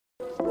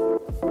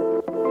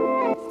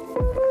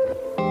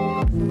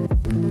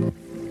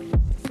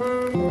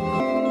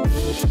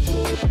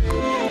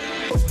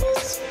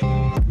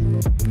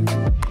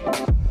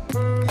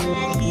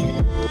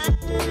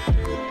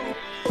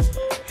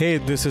Hey,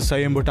 this is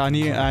Sanyam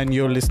Bhutani and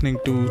you're listening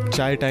to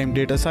Chai Time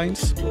Data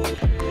Science,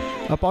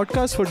 a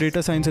podcast for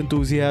data science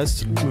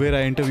enthusiasts where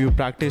I interview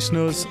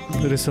practitioners,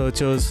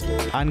 researchers,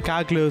 and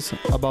Kagglers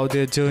about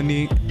their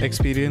journey,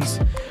 experience,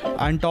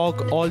 and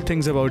talk all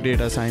things about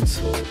data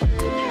science.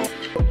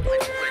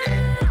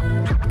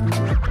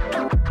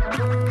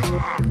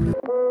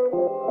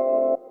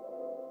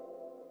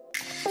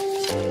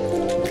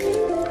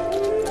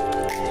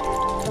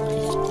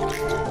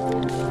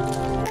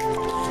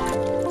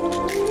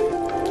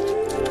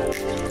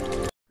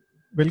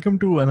 Welcome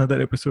to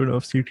another episode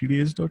of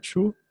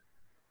CTDS.show.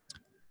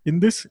 In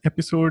this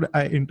episode,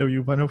 I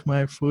interview one of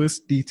my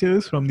first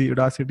teachers from the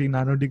Udacity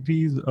Nano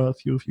degrees. A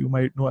few of you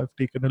might know I've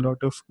taken a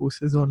lot of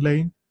courses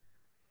online.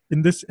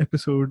 In this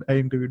episode, I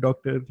interview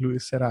Dr.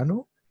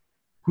 Serrano,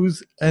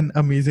 who's an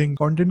amazing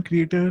content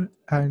creator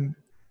and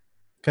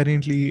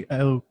currently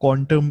a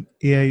quantum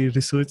AI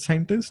research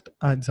scientist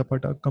at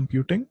Zapata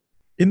Computing.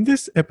 In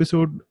this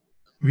episode,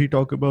 we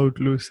talk about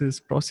Luis's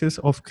process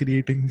of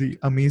creating the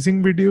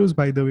amazing videos.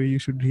 By the way, you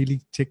should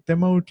really check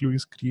them out.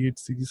 Luis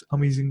creates these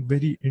amazing,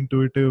 very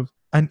intuitive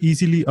and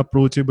easily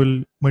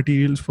approachable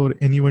materials for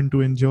anyone to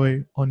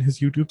enjoy on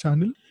his YouTube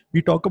channel.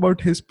 We talk about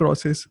his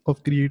process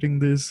of creating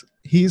this,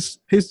 his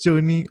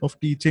journey of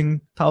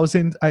teaching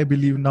thousands, I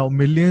believe now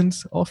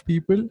millions of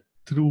people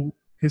through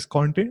his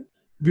content.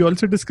 We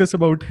also discuss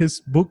about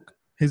his book,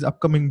 his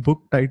upcoming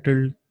book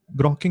titled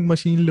Grokking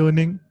Machine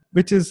Learning,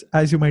 which is,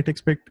 as you might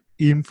expect,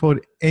 aimed for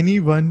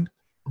anyone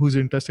who's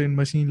interested in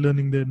machine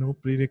learning. There are no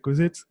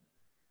prerequisites.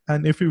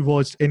 And if you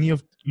watched any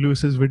of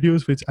Luis's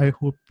videos, which I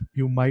hope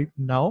you might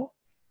now,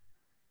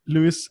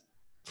 Luis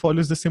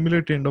follows the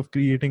similar trend of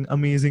creating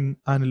amazing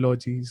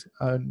analogies.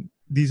 And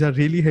these are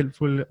really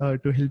helpful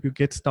to help you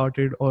get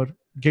started or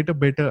get a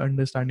better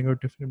understanding of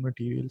different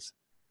materials.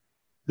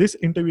 This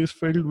interview is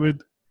filled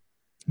with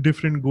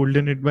different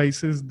golden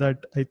advices that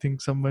I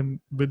think someone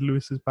with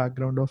Luis's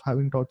background of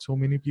having taught so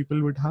many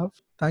people would have.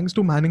 Thanks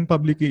to Manning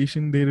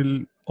Publication, there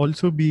will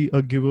also be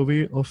a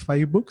giveaway of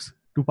 5 books.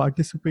 To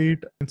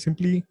participate, and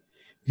simply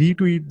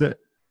retweet the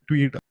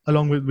tweet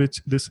along with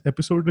which this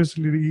episode is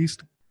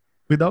released.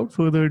 Without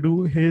further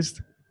ado,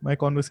 here's my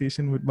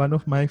conversation with one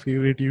of my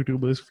favorite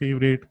YouTubers,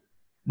 favorite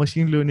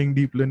machine learning,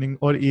 deep learning,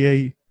 or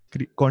AI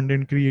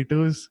content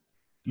creators,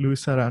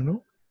 Luis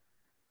Serrano.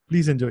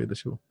 Please enjoy the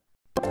show.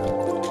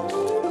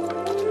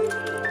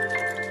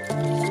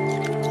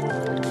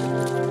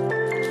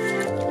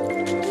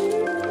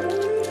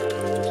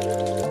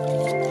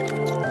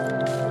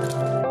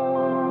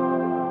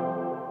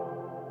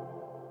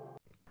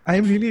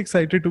 I'm really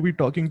excited to be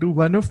talking to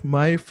one of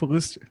my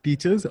first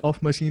teachers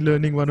of machine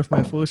learning, one of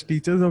my first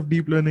teachers of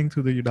deep learning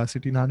through the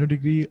Udacity Nano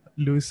degree,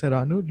 Luis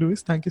Serrano.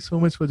 Luis, thank you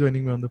so much for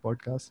joining me on the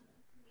podcast.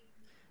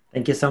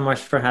 Thank you so much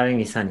for having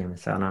me, Sanyam.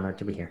 It's an honor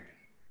to be here.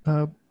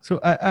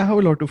 So I have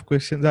a lot of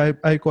questions.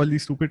 I call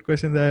these stupid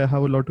questions. I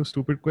have a lot of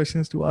stupid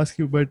questions to ask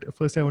you. But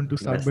first, I want to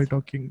start by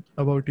talking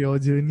about your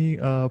journey.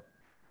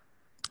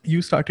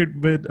 You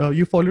started with,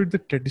 you followed the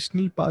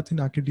traditional path in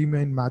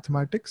academia in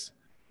mathematics.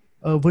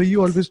 Were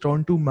you always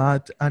drawn to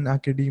math and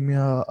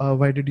academia?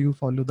 Why did you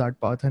follow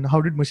that path? And how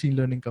did machine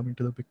learning come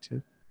into the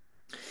picture?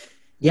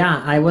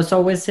 Yeah, I was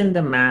always in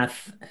the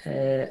math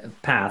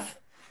path,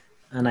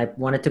 and I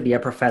wanted to be a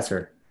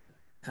professor.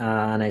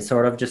 And I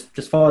sort of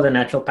just followed the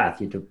natural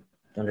path. You do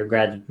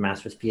undergraduate,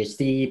 master's,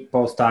 PhD,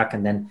 postdoc,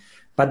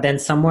 but then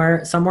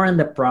somewhere in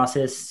the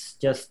process,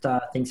 just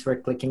things were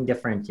clicking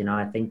different. You know,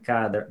 I think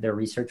the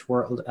research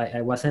world,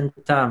 I wasn't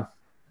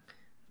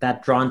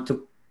that drawn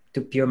to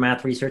pure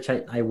math research.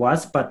 I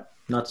was, but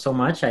not so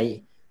much.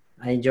 I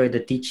enjoyed the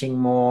teaching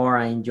more.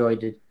 I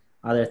enjoyed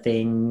other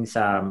things.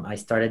 I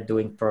started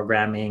doing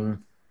programming.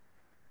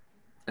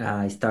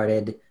 I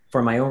started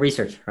for my own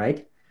research,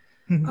 right?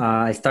 Mm-hmm.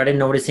 I started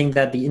noticing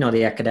that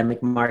the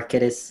academic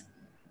market is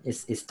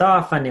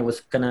tough, and it was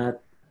gonna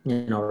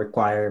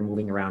require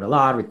moving around a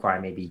lot,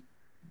 require maybe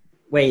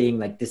waiting,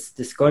 like this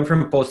going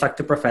from postdoc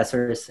to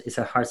professor is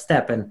a hard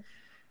step. And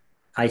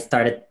I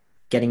started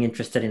getting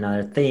interested in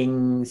other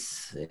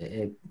things,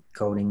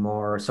 coding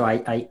more. So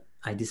I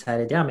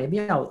decided, yeah,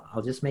 maybe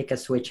I'll just make a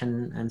switch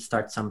and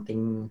start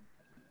something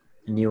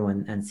new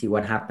and see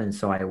what happens.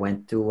 So I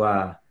went to,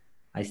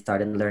 I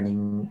started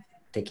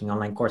taking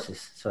online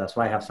courses. So that's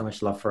why I have so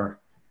much love for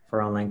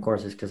online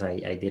courses, because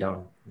I did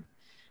on,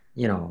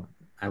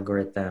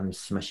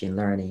 algorithms, machine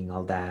learning,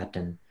 all that.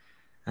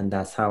 And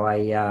that's how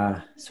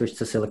I switched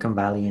to Silicon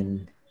Valley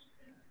and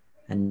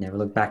never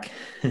looked back.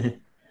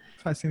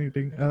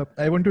 Fascinating.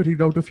 I want to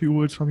read out a few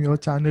words from your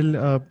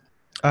channel.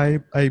 I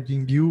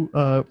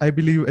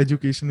believe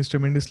education is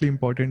tremendously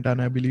important,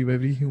 and I believe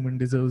every human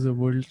deserves a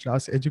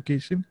world-class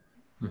education.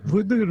 Mm-hmm.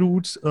 Were the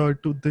roots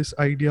to this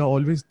idea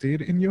always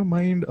there in your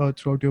mind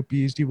throughout your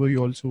PhD? Were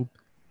you also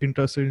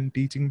interested in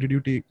teaching? Did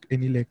you take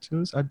any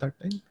lectures at that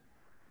time?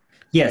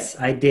 Yes,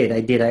 I did.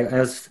 I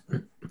was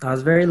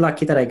very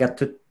lucky that I got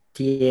to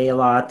TA a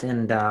lot,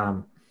 and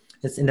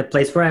it's in the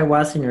place where I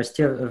was,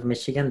 University of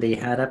Michigan. They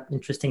had an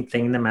interesting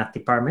thing in the math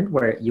department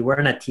where you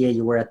weren't a TA,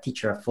 you were a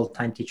teacher, a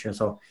full-time teacher.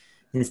 So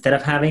instead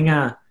of having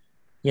a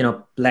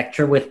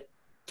lecture with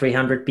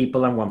 300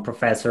 people and one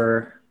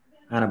professor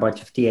and a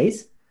bunch of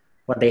TAs,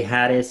 what they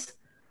had is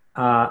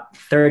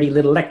 30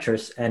 little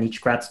lectures, and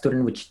each grad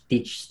student would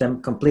teach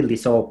them completely.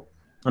 So,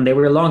 and they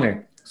were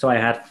longer. So I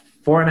had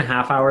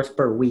 4.5 hours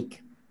per week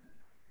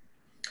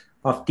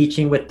of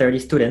teaching with 30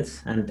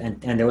 students, and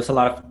there was a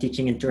lot of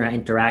teaching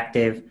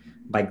interactive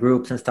by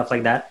groups and stuff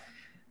like that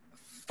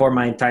for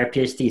my entire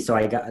PhD. So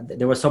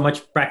there was so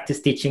much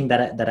practice teaching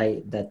that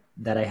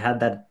I had,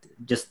 that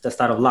just the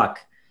start of luck,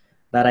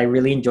 that I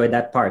really enjoyed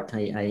that part.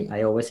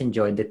 I always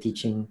enjoyed the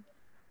teaching.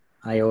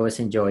 I always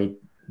enjoyed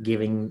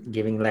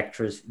giving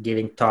lectures,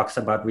 giving talks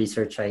about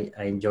research. I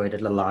enjoyed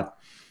it a lot.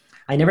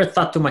 I never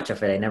thought too much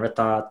of it. I never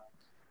thought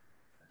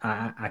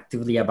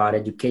actively about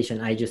education.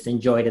 I just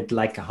enjoyed it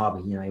like a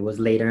hobby. It was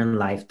later in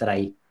life that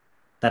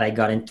I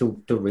got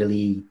into to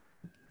really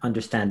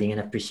understanding and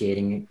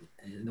appreciating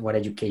what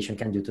education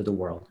can do to the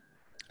world.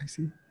 I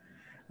see.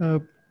 Uh,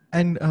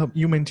 and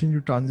you mentioned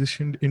you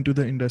transitioned into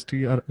the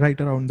industry right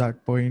around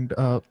that point.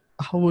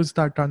 How was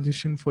that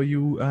transition for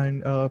you?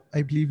 And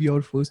I believe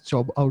your first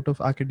job out of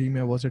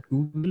academia was at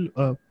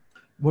Google.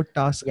 What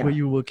tasks were Yeah,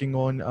 you working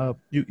on?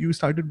 You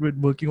started with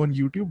working on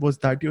YouTube. Was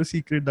that your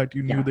secret, that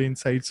you knew yeah. the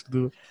insights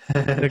to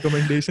the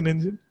recommendation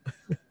engine?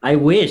 I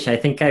wish.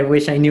 I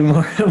wish I knew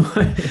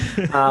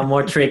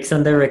more tricks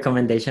on the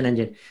recommendation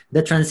engine.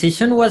 The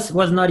transition was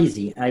not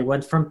easy. I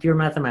went from pure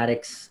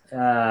mathematics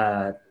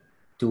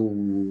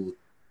to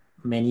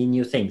many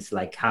new things,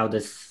 like how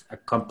does a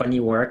company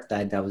work.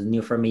 That was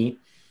new for me.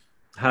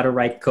 How to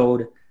write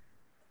code.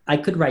 I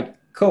could write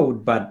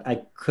code, but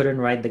I couldn't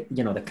write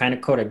the kind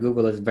of code at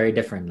Google is very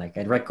different. Like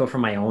I'd write code for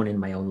my own in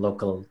my own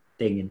local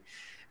thing,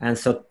 and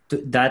so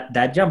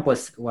that jump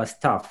was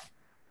tough.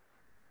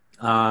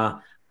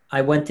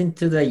 I went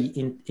into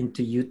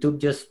YouTube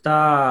just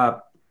I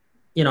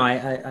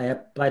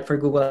applied for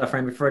Google. A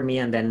friend referred me,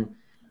 and then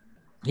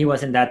he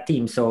was in that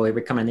team, so he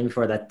recommended me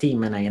for that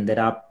team, and I ended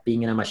up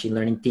being in a machine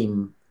learning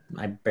team.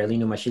 I barely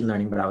knew machine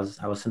learning, but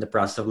I was in the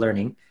process of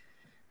learning.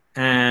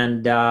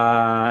 And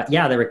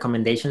yeah, the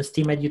recommendations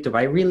team at YouTube,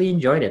 I really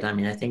enjoyed it. I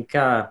mean, I think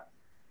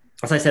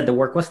as I said, the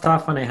work was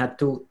tough, and I had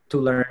to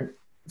learn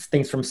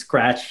things from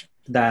scratch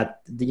that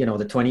the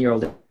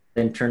 20-year-old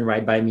intern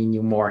right by me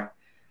knew more.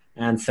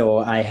 And so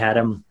I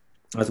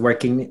was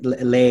working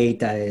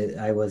late.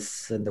 I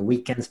was in the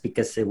weekends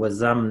because it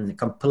was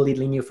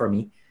completely new for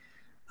me.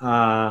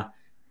 Uh,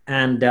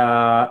 and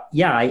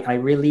yeah, I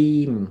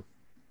really,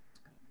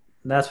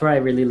 that's where I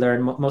really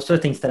learned most of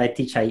the things that I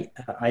teach. I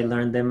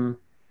learned them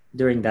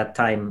during that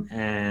time.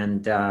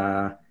 And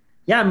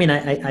yeah, I mean,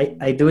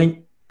 I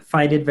do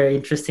find it very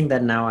interesting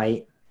that now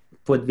I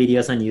put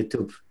videos on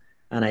YouTube,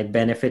 and I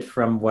benefit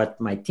from what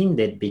my team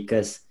did,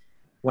 because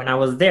when I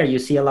was there, you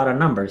see a lot of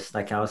numbers.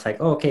 Like I was like,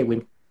 oh, okay,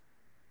 we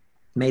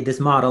made this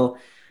model,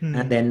 and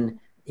Hmm. then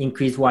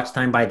increase watch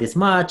time by this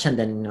much, and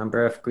then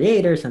number of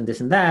creators and this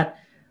and that.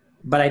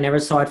 But I never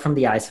saw it from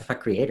the eyes of a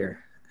creator.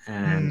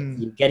 And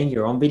Hmm. you getting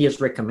your own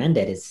videos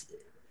recommended is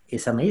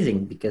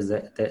amazing, because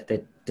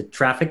the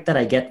traffic that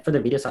I get for the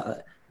videos,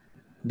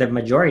 the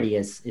majority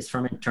is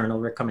from internal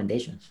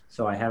recommendations.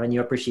 So I have a new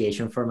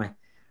appreciation for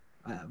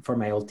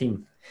my old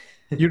team.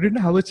 You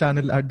didn't have a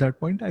channel at that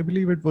point. I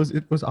believe it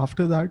was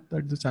after that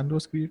the channel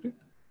was created.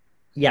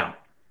 Yeah,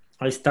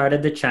 I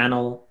started the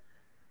channel.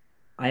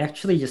 I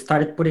actually just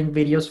started putting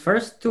videos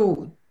first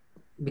to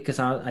because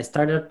I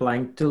started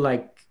applying to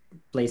like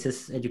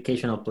places,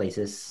 educational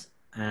places,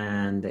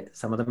 and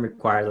some of them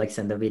require like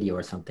send a video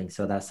or something.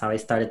 So that's how I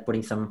started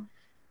putting some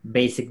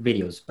basic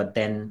videos. But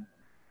then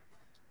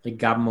it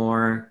got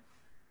more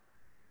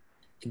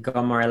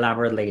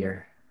elaborate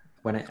later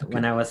Okay.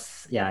 when I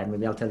was, yeah,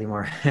 maybe I'll tell you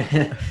more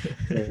later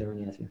when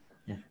you ask me.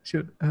 Yeah.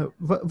 Sure.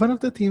 One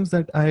of the themes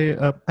that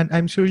and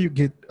I'm sure you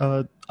get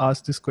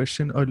asked this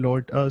question a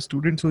lot.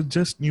 Students who are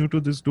just new to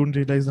this don't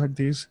realize that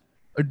there's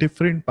a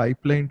different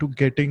pipeline to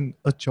getting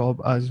a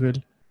job as well.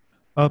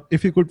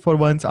 If you could for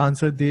once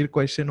answer their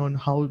question on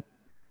how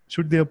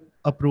should they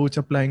approach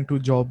applying to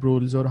job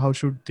roles, or how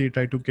should they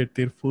try to get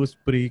their first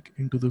break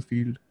into the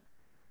field?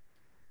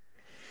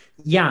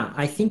 Yeah,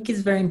 I think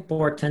it's very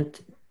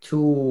important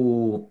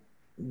to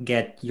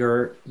get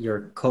your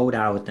code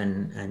out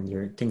and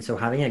your thing. So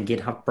having a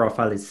GitHub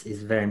profile is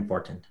very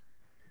important.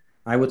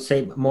 I would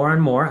say more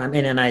and more. I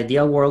mean, in an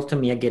ideal world, to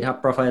me, a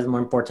GitHub profile is more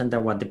important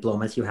than what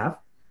diplomas you have.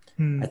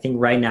 Hmm. I think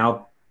right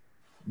now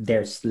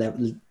there's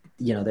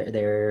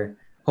they're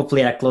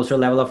hopefully at a closer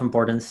level of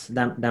importance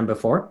than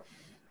before.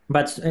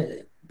 But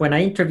when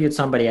I interviewed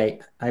somebody,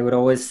 I would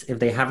always, if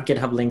they have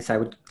GitHub links, I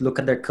would look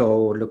at their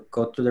code,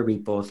 go through the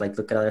repos, like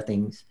look at other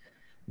things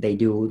they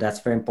do.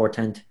 That's very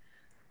important.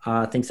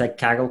 Things like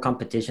Kaggle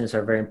competitions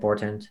are very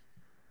important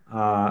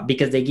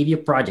because they give you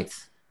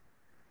projects,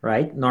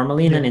 right?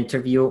 Normally in Yeah. an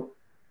interview,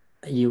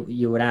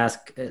 you would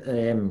ask,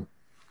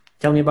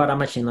 tell me about a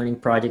machine learning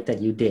project that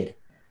you did.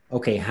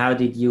 Okay, how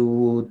did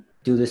you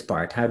do this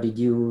part? How did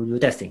you do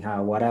testing?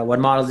 What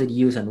models did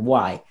you use and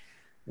why?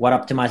 What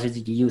optimizers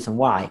did you use and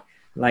why?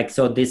 Like,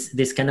 so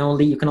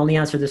you can only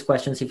answer these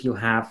questions if you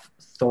have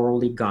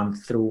thoroughly gone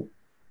through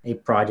a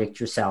project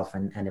yourself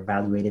and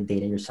evaluated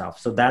data yourself.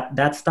 So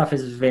that stuff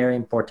is very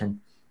important.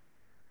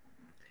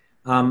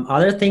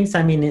 Other things,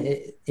 I mean,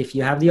 if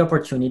you have the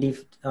opportunity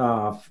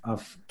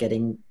of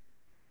getting,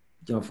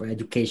 for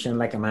education,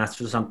 like a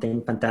master's or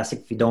something, fantastic.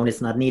 If you don't,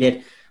 it's not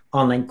needed.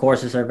 Online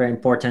courses are very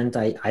important.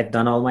 I've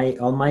done all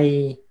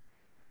my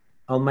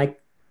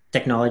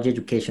technology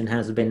education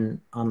has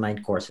been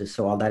online courses,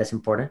 so all that is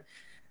important.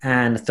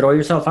 And throw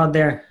yourself out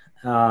there.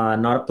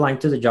 Not applying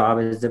to the job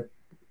is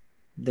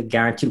the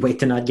guaranteed way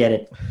to not get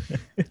it.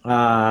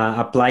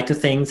 Apply to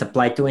things,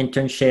 apply to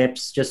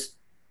internships. Just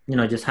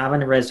have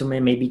a resume.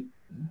 Maybe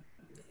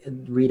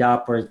read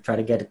up or try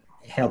to get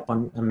help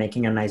on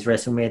making a nice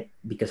resume,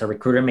 because a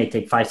recruiter may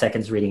take 5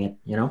 seconds reading it.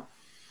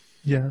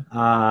 Yeah.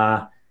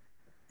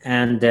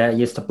 And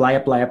just apply,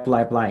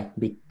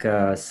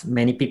 because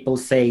many people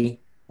say,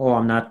 oh,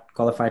 I'm not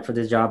qualified for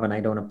this job, and I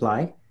don't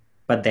apply.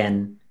 But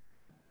then,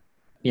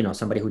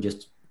 somebody who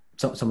just,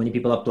 so many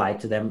people apply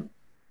to them,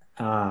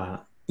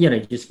 you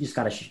just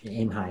gotta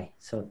aim high.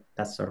 So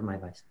that's sort of my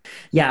advice.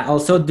 Yeah,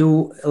 also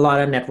do a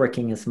lot of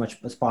networking as much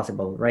as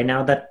possible. Right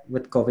now, that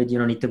with COVID, you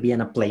don't need to be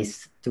in a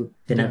place to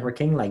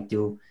networking. Like,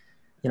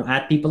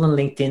 add people on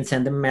LinkedIn,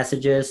 send them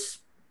messages.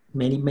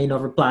 Many may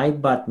not reply,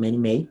 but many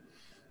may.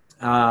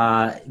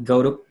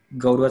 Go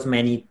to as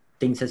many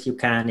things as you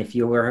can. If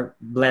you were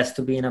blessed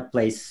to be in a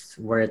place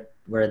where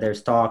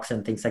there's talks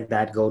and things like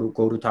that, go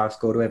to talks,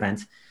 go to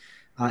events.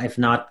 If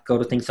not, go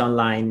to things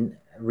online,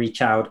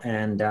 reach out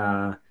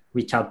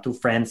to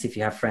friends. If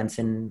you have friends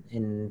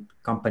in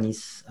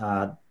companies,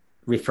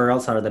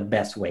 referrals are the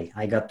best way.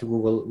 I got to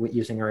Google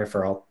using a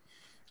referral.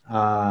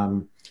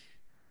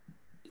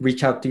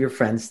 Reach out to your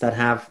friends that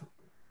have,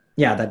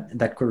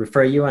 that could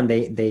refer you, and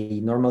they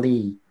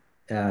normally,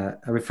 a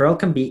referral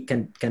can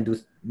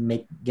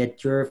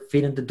get your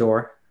foot in the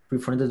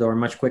door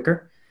much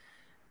quicker.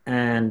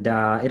 And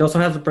it also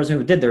helps the person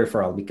who did the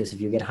referral, because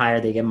if you get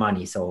hired, they get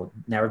money. So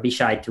never be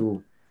shy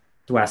to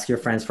ask your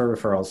friends for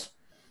referrals.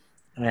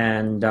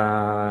 And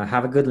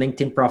have a good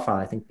LinkedIn profile.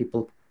 I think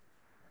people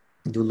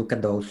do look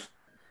at those.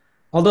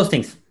 All those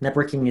things.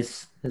 Networking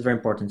is very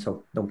important.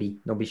 So don't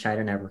be shy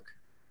to network.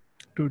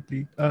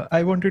 Totally.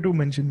 I wanted to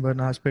mention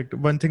one aspect.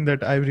 One thing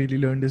that I've really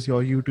learned is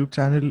your YouTube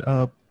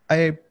channel.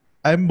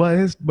 I'm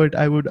biased, but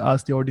I would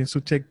ask the audience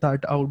to check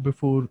that out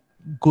before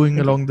going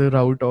along the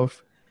route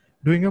of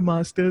doing a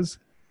master's.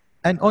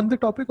 And on the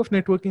topic of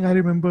networking, I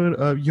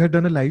remember you had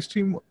done a live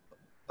stream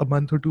a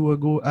month or two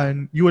ago,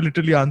 and you were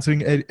literally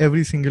answering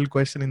every single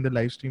question in the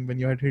live stream when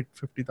you had hit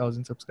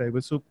 50,000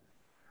 subscribers. So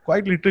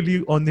quite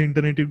literally on the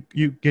internet,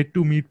 you get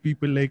to meet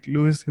people like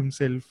Lewis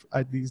himself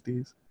at these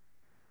days.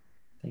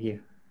 Thank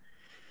you.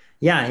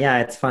 Yeah,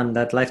 it's fun.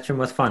 That live stream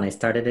was fun. I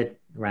started it,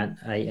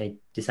 I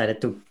decided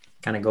to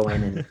kind of go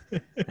in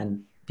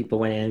and people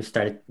went in and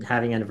started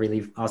having a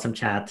really awesome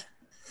chat.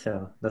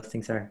 So those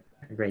things are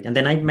great. And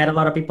then I met a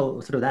lot of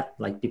people through that,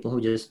 like people who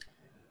just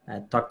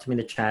talked to me in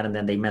the chat, and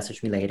then they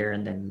messaged me later,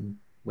 and then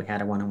we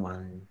had a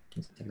one-on-one.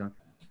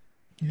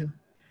 Yeah.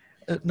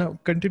 Now,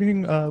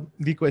 continuing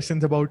the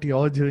questions about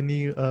your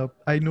journey,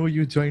 I know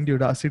you joined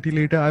Udacity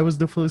later. I was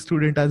the first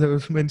student, as I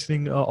was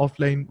mentioning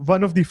offline,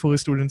 one of the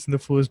first students in the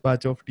first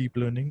batch of deep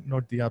learning,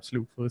 not the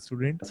absolute first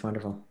student. That's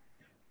wonderful.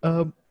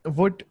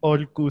 What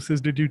all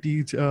courses did you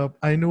teach?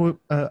 I know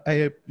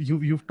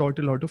you've taught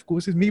a lot of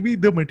courses. Maybe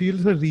the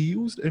materials are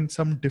reused in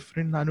some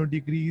different nano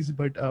degrees,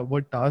 but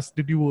what tasks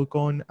did you work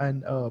on,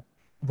 and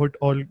what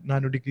all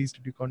nano degrees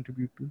did you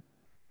contribute to?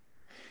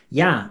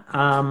 Yeah.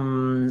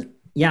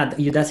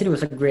 Udacity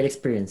was a great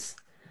experience.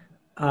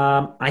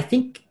 I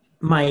think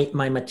my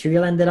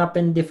material ended up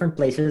in different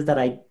places that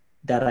I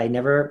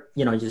never,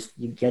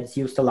 you get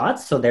used a lot.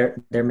 So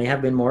there may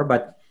have been more,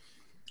 but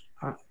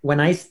when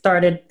I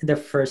started, the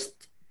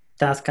first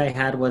task I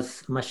had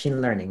was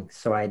machine learning.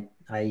 So I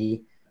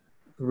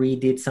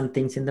redid some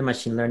things in the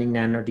machine learning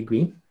nano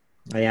degree.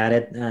 I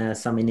added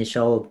some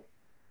initial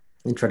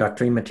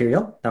introductory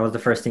material. That was the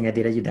first thing I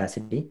did at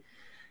Udacity.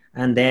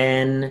 And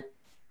then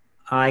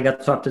I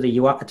got swapped to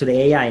the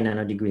AI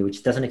nano degree,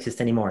 which doesn't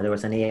exist anymore. There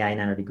was an AI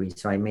nano degree.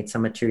 So I made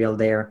some material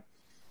there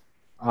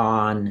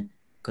on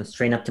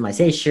constraint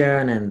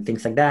optimization and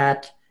things like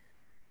that.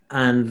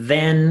 And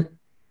then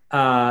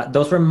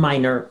those were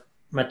minor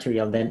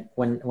material. Then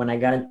when I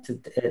got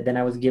into, then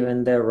I was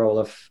given the role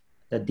of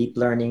the deep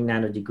learning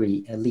nano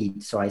degree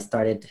lead. So I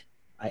started,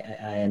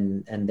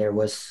 and there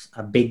was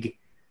a big,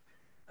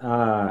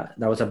 that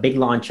was a big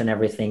launch and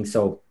everything.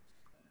 So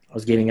I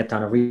was giving a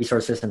ton of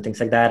resources and things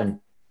like that. And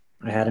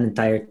I had an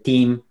entire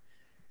team.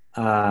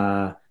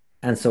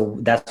 And so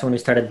that's when we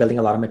started building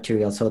a lot of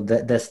material. So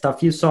the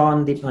stuff you saw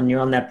on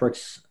neural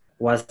networks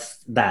was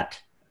that.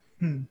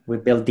 We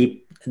built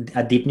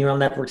a deep neural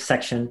network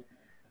section,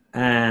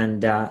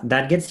 and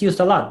that gets used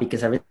a lot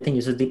because everything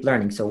uses deep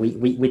learning. So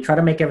we try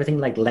to make everything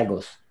like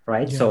Legos,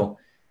 right? Yeah. So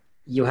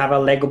you have a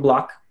Lego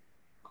block,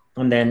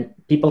 and then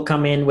people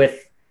come in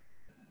with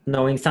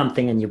knowing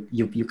something, and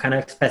you kind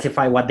of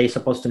specify what they're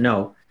supposed to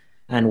know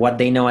and what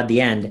they know at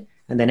the end.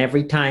 And then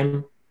every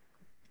time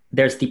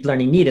there's deep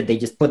learning needed, they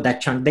just put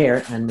that chunk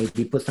there and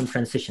maybe put some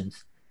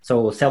transitions.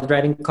 So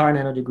self-driving car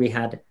nanodegree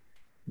had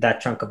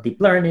that chunk of deep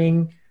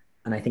learning,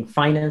 and I think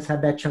finance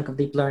had that chunk of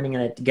deep learning,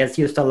 and it gets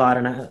used a lot.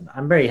 And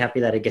I'm very happy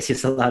that it gets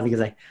used a lot,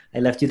 because I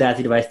left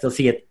Udacity, but I still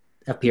see it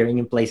appearing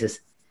in places.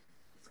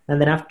 And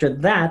then after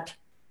that,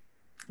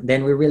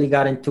 then we really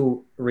got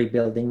into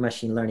rebuilding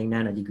machine learning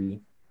nanodegree.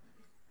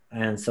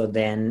 And so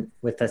then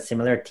with a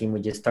similar team, we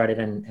just started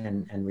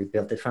and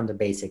rebuilt it from the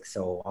basics.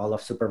 So all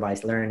of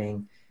supervised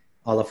learning,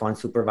 all of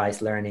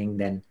unsupervised learning.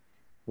 Then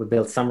we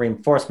built some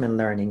reinforcement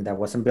learning that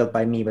wasn't built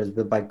by me, but it was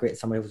built by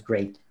somebody who was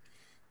great.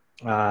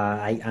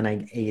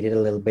 I aided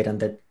a little bit on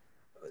that,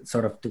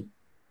 sort of to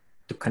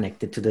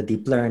connect it to the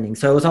deep learning.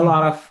 So it was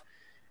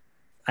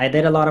I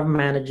did a lot of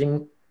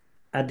managing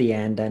at the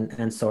end,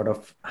 and sort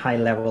of high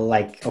level,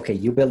 like, okay,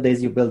 you build this,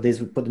 we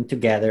put them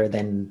together.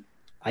 Then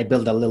I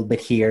build a little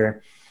bit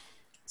here.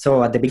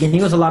 So at the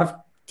beginning, it was a lot of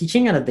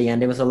teaching, and at the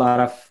end, it was a lot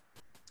of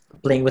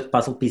playing with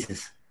puzzle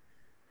pieces.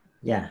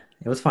 Yeah,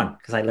 it was fun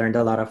because I learned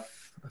a lot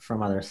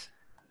from others.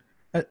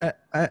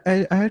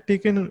 I had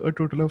taken a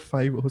total of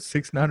 5 or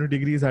 6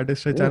 nanodegrees at a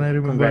stretch. Ooh, and I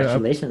remember...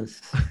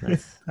 congratulations.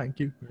 Thank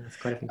you. That's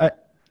quite a few.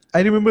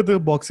 I remember the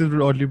boxes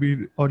would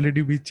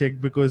already be checked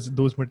because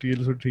those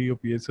materials would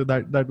reappear. So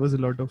that was a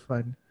lot of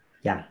fun.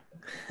 Yeah.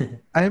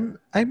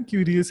 I'm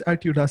curious,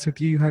 at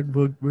Udacity, you had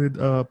worked with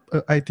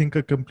I think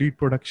a complete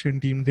production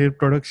team. Their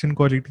production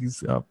quality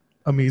is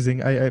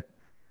amazing.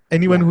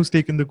 Anyone who's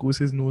taken the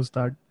courses knows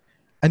that.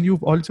 And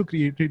you've also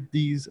created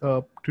these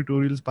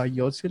tutorials by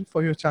yourself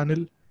for your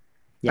channel.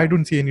 Yeah. I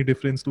don't see any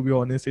difference, to be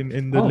honest,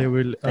 in the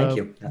level thank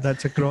you.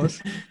 That's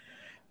across.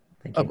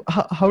 Thank you.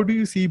 How do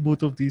you see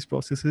both of these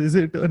processes? Is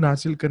it a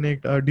natural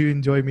connect? Do you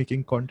enjoy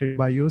making content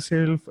by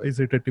yourself? Is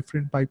it a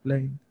different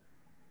pipeline?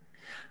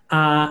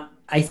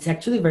 It's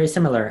actually very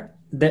similar.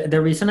 The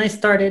reason I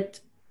started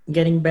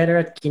getting better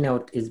at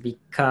Keynote is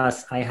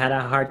because I had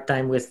a hard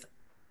time with,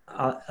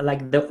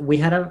 we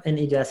had in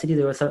Udacity,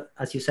 there was,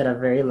 as you said, a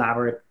very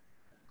elaborate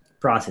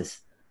process.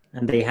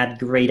 And they had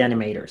great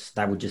animators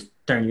that would just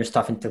turn your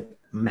stuff into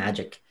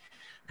magic.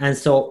 And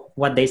so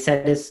what they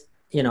said is,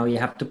 you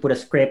have to put a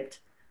script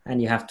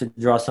and you have to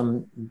draw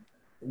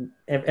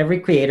every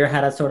creator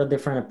had a sort of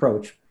different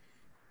approach.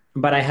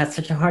 But I had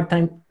such a hard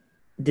time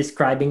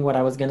describing what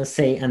I was going to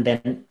say and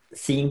then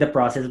seeing the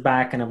process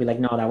back, and I'll be like,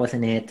 no, that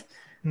wasn't it.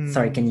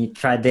 Sorry, can you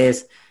try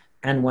this?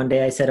 And one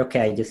day I said,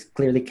 okay, I just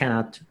clearly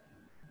cannot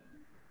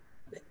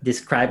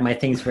describe my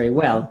things very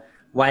well.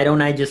 Why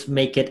don't I just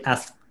make it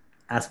as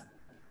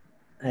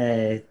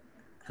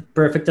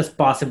perfect as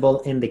possible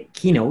in the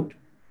Keynote,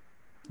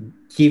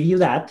 give you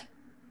that,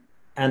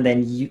 and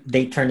then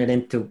they turn it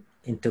into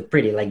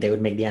pretty, like they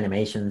would make the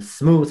animation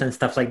smooth and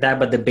stuff like that,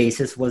 but the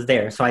basis was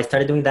there. So I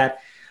started doing that,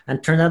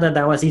 and turned out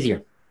that was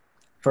easier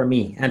for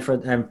me and for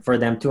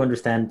them to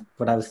understand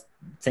what I was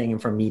saying,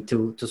 and for me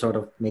to sort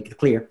of make it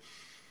clear.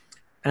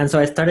 And so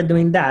I started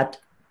doing that,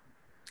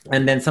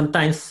 and then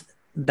sometimes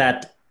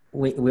that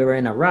we were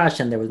in a rush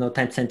and there was no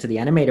time to send to the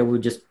animator, we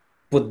would just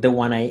put the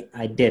one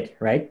I did,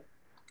 right,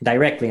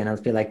 directly, and I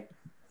would be like,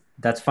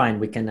 that's fine,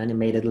 we can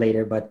animate it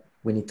later, but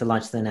we need to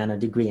launch the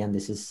nanodegree, and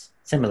this is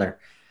similar.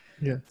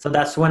 Yeah. So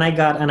that's when I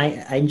got, and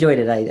I enjoyed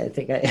it. I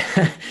think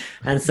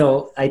and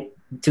so I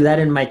to that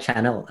in my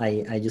channel,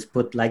 I just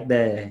put like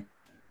the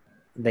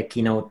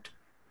Keynote,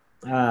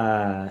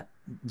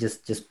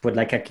 just put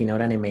like a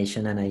Keynote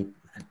animation, and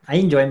I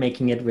enjoy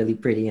making it really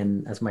pretty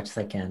and as much as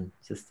I can.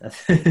 Just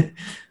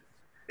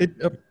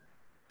it.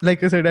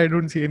 Like I said, I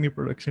don't see any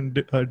production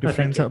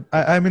difference.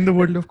 I'm in the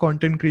world of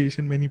content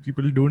creation. Many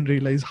people don't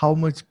realize how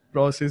much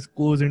process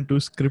goes into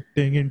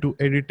scripting, into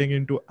editing,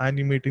 into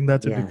animating.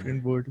 That's a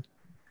different world.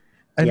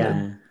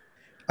 And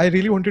I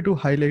really wanted to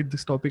highlight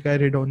this topic. I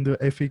read on the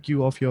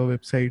FAQ of your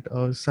website,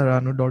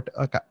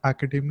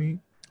 Serrano.academy,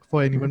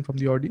 for anyone from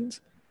the audience,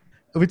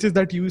 which is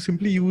that you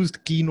simply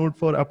used Keynote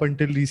for up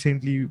until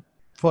recently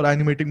for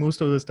animating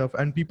most of the stuff.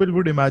 And people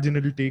would imagine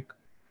it'll take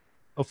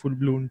a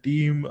full-blown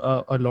team,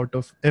 a lot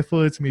of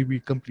efforts, maybe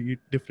complete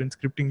different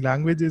scripting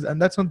languages,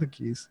 and that's not the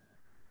case.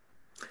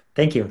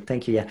 Thank you.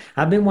 Yeah,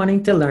 I've been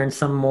wanting to learn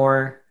some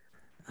more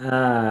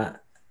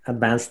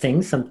advanced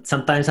things.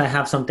 Sometimes I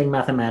have something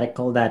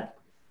mathematical that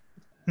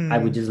I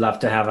would just love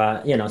to have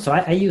so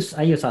I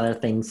use other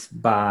things,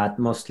 but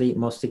mostly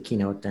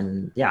Keynote,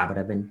 and but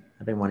I've been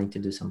wanting to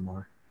do some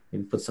more,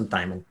 maybe put some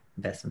time and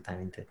invest some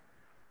time into it.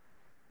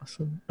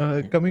 Awesome.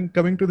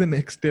 Coming to the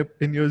next step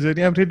in your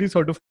journey, I'm really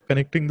sort of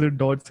connecting the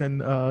dots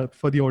and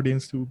for the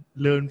audience to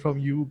learn from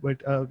you.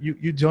 But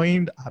you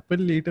joined Apple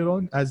later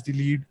on as the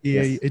lead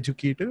AI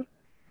educator.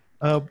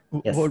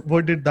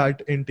 What did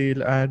that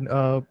entail? And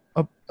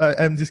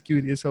I'm just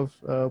curious of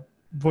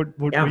what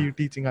were you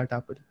teaching at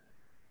Apple?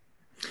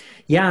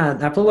 Yeah,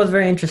 Apple was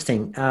very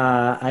interesting.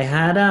 I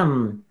had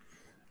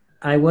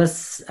I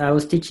was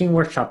teaching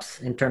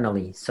workshops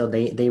internally. So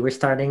they were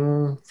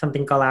starting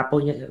something called Apple.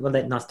 Well,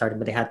 they not started,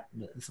 but they had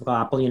something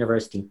called Apple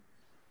University,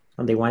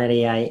 and they wanted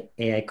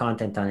AI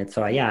content on it.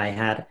 So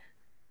yeah,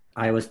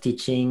 I was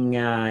teaching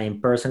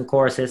in person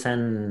courses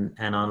and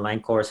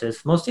online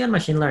courses, mostly on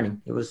machine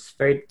learning. It was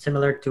very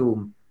similar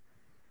to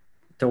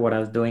what I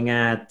was doing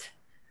at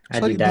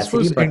Sorry, this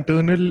was Udacity, but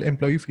internal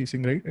employee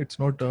facing, right? It's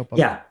not public.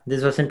 yeah,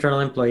 this was internal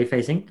employee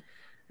facing,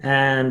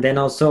 and then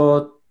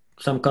also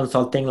some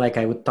consulting. Like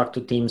I would talk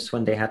to teams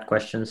when they had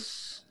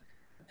questions,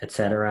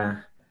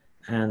 etc.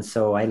 And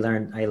so I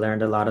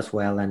learned a lot as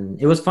well, and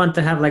it was fun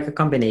to have like a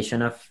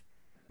combination of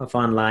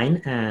online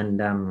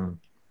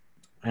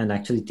and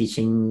actually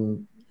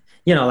teaching.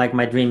 Like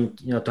my dream,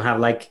 to have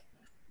like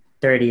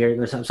 30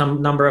 or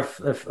some number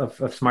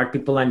of smart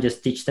people and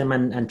just teach them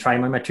and try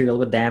my material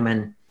with them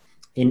and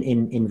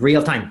in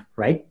real time,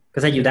 right?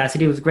 Because at Yeah.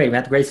 Udacity it was great. We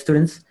had great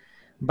students,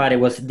 but it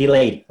was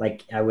delayed.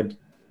 Like I would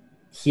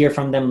hear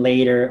from them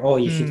later, oh,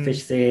 you should Hmm.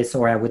 fix this,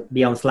 or I would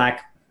be on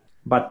Slack.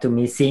 But to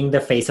me, seeing the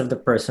face of the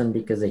person,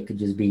 because they could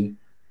just be,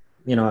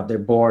 if they're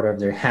bored or if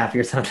they're happy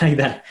or something like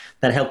that,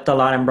 that helped a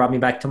lot and brought me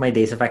back to my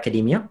days of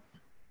academia.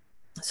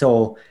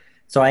 So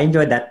I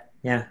enjoyed that.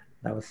 Yeah,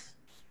 that was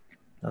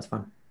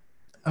fun.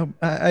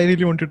 I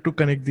really wanted to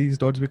connect these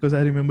dots because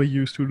I remember you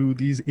used to do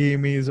these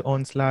AMAs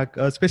on Slack,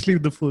 especially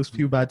the first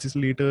few batches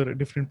later.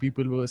 Different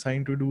people were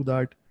assigned to do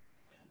that.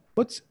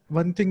 What's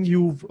one thing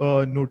you've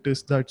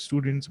noticed that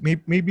students,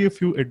 maybe a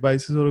few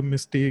advices or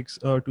mistakes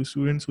to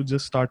students who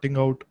just starting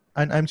out?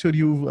 And I'm sure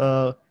you've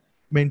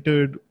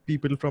mentored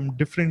people from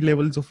different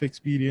levels of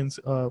experience.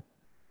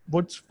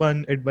 What's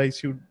one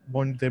advice you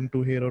want them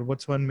to hear, or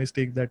what's one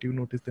mistake that you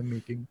notice them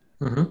making?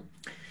 Hmm.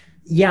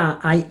 Yeah,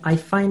 I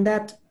find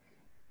that.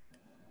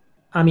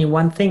 I mean,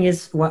 one thing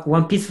is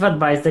one piece of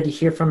advice that you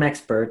hear from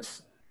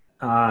experts,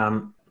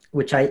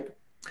 which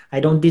I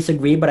don't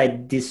disagree, but I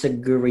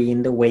disagree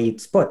in the way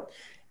it's put.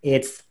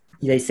 It's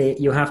they say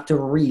you have to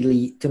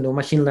know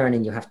machine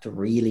learning, you have to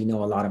really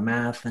know a lot of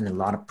math and a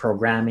lot of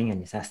programming,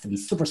 and it has to be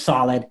super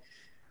solid,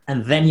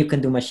 and then you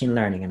can do machine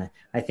learning. And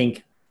I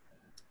think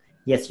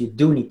yes, you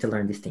do need to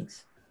learn these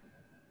things,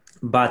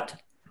 but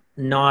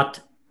not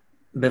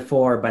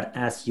before, but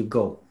as you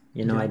go. I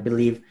Yeah.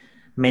 believe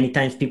many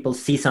times people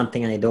see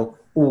something and they go,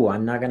 "Oh,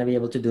 I'm not going to be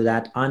able to do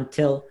that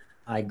until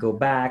I go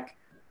back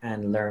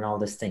and learn all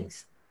these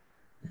things."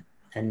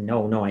 And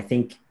no, I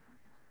think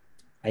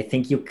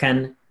you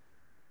can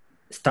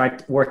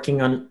start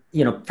working on,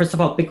 first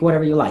of all, pick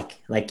whatever you like.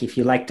 Like if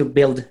you like to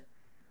build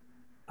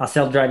a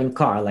self-driving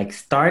car, like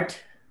start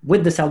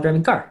with the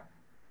self-driving car.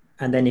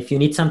 And then if you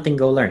need something,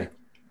 go learn it,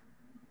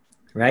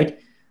 right?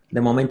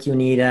 The moment you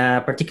need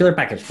a particular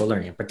package, go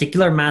learn it. A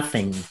particular math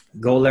thing,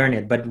 go learn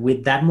it, but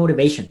with that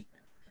motivation.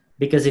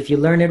 Because if you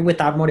learn it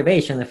without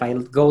motivation, if I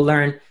go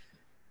learn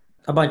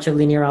a bunch of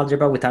linear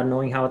algebra without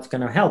knowing how it's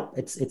going to help,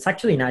 it's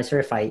actually nicer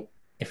if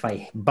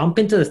I bump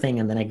into the thing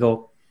and then I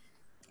go,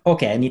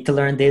 okay, I need to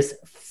learn this,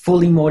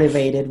 fully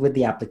motivated with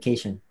the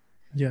application.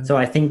 Yeah. So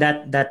I think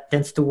that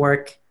tends to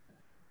work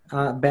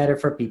better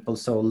for people.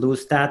 So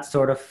lose that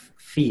sort of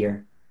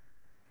fear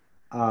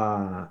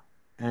uh,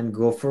 and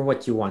go for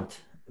what you want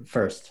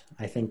first.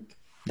 I think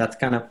that's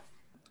kind of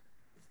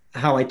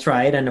how I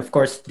tried, and of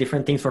course,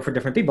 different things work for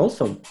different people.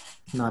 So,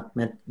 not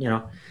meant,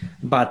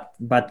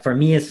 but for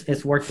me,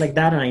 it's worked like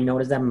that, and I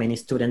noticed that many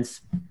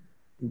students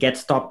get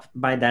stopped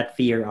by that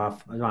fear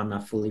of, oh, I'm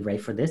not fully ready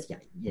for this. Yeah,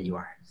 you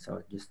are.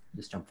 So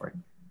just jump for it.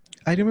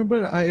 I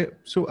remember I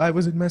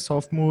was in my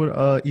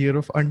sophomore year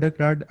of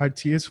undergrad at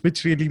CS,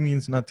 which really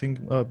means nothing.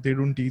 They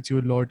don't teach you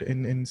a lot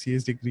in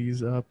CS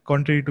degrees,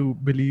 contrary to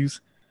beliefs.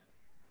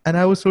 And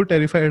I was so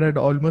terrified I'd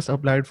almost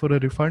applied for a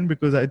refund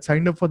because I'd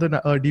signed up for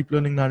the deep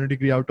learning nano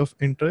degree out of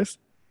interest,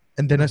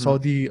 and then I Mm-hmm. saw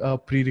the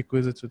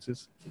prerequisites, which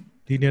is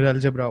linear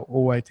algebra.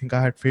 Oh, I think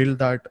I had failed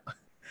that,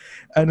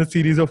 and a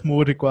series of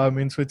more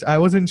requirements which I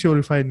wasn't sure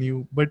if I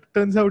knew. But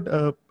turns out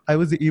I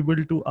was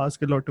able to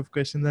ask a lot of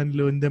questions and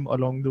learn them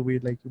along the way,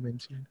 like you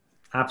mentioned.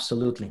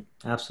 Absolutely.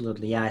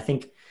 Yeah, I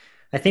think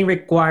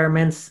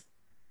requirements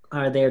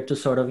are there to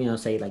sort of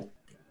say like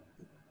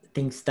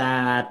things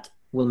that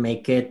will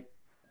make it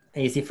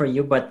easy for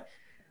you, but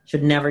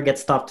should never get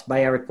stopped by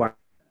a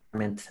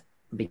requirement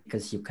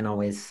because you can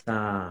always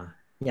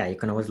you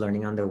can always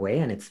learning on the way,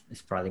 and it's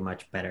probably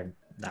much better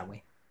that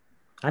way.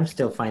 I'm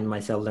still finding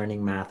myself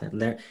learning math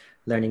and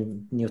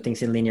learning new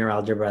things in linear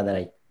algebra that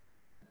I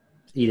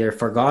either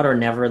forgot or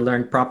never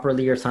learned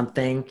properly or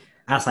something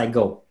as I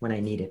go when I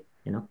need it.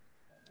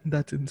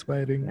 That's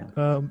inspiring.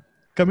 Yeah.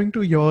 Coming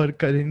to your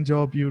current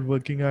job, you're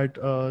working at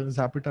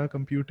Zapata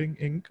Computing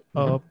Inc.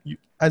 Mhm.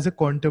 As a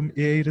quantum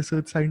AI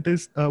research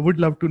scientist, would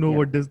love to know Yeah.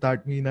 what does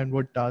that mean and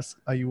what tasks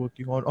are you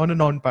working on a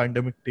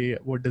non-pandemic day?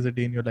 What does a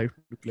day in your life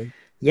look like?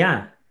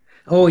 Yeah.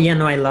 Oh yeah,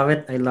 no, I love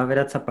it. I love it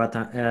at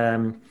Zapata.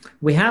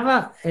 We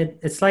have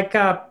it's like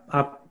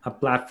a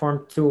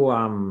platform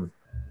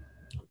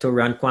to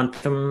run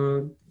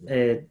quantum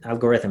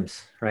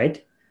algorithms,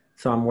 right?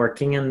 So I'm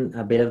working on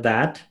a bit of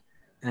that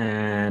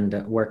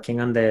and working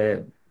on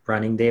the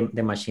running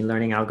the machine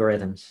learning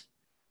algorithms.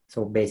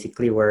 So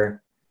basically,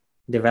 we're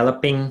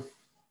developing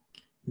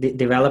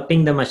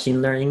the machine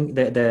learning,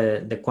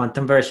 the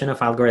quantum version of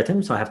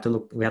algorithms. So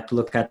we have to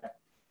look at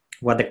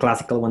what the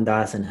classical one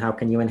does and how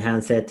can you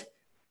enhance it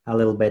a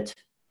little bit,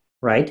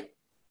 right?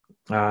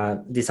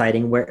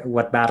 Deciding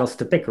what battles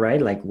to pick,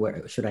 right? Like,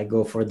 where should I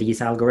go for these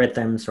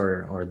algorithms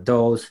or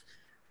those?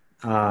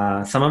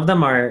 Some of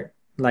them are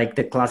like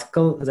the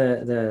classical,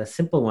 the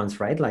simple ones,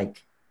 right?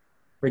 Like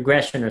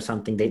regression or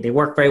something. They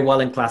work very well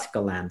in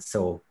classical land.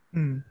 So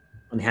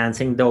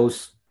enhancing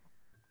those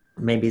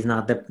maybe is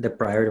not the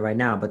priority right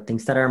now, but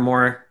things that are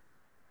more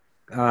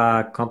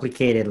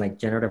complicated, like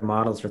generative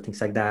models or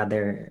things like that,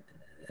 they're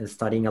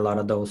studying a lot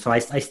of those. So I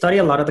study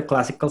a lot of the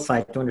classical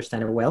side to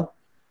understand it well.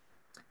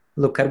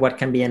 Look at what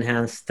can be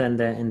enhanced in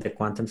the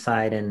quantum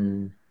side,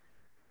 and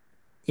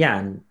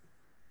and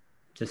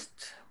just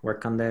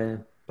work on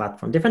the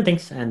platform, different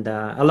things. And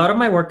a lot of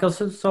my work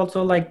is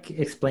also like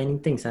explaining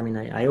things. I mean,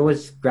 I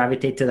always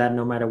gravitate to that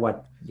no matter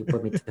what you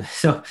put me to.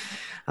 So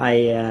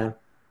I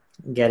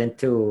get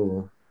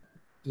into,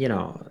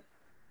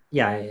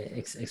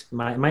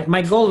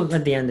 my goal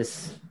at the end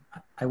is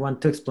I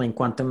want to explain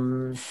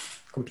quantum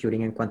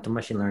computing and quantum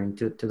machine learning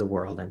to the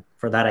world. And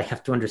for that, I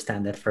have to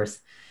understand that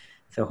first.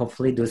 So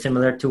hopefully do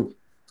similar to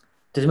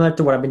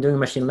what I've been doing in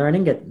machine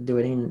learning, do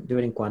it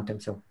in quantum.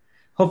 So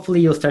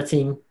hopefully you'll start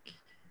seeing a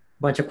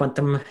bunch of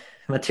quantum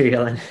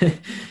material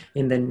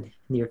in the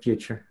near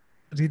future.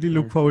 Really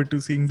look forward to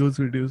seeing those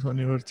videos on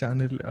your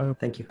channel.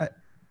 Thank you.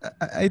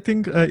 I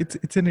think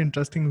it's an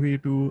interesting way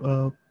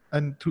to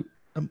and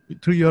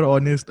through your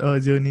honest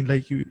journey,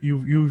 like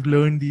you've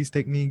learned these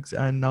techniques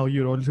and now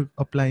you're also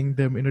applying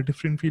them in a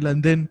different field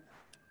and then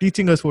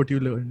teaching us what you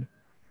learned.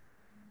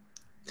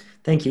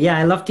 Thank you. Yeah,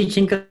 I love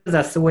teaching because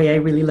that's the way I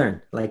really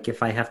learn. Like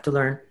if I have to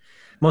learn,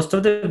 most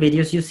of the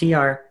videos you see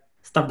are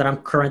stuff that I'm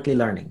currently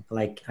learning.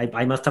 Like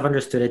I must have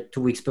understood it 2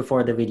 weeks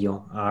before the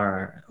video,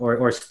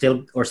 or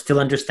still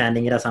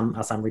understanding it as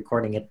I'm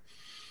recording it.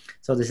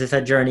 So this is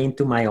a journey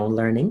into my own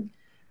learning,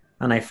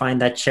 and I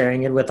find that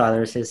sharing it with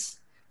others is,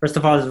 first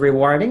of all, is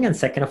rewarding, and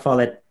second of all,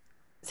 it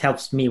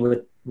helps me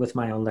with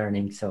my own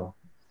learning. So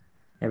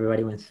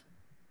everybody wins.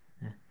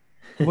 Yeah.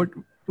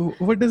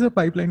 What does a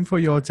pipeline for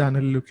your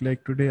channel look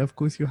like today? Of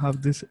course, you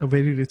have this a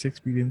very rich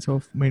experience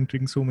of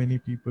mentoring so many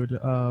people,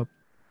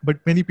 but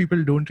many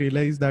people don't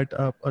realize that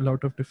a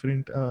lot of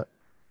different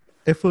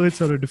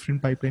efforts or a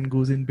different pipeline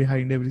goes in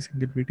behind every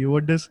single video.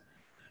 What does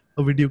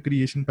a video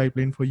creation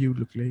pipeline for you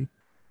look like?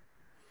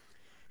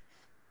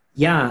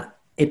 Yeah,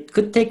 it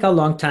could take a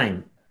long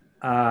time.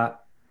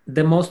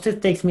 The most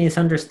it takes me is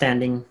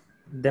understanding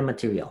the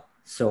material.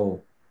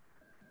 So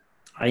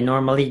I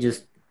normally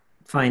just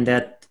find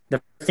that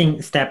the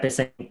first step is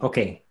saying,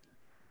 okay,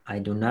 I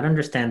do not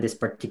understand this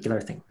particular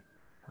thing.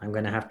 I'm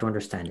going to have to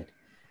understand it.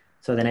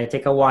 So then I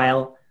take a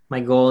while. My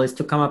goal is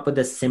to come up with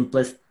the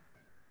simplest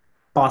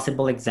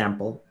possible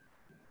example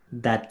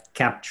that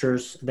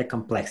captures the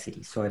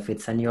complexity. So if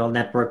it's a neural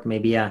network,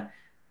 maybe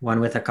one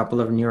with a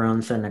couple of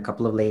neurons and a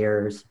couple of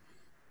layers,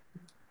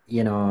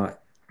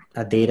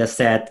 a data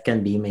set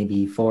can be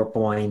maybe 4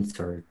 points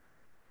or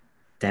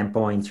 10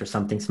 points or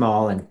something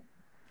small. And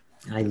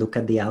I look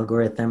at the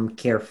algorithm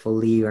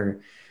carefully, or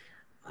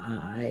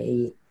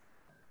I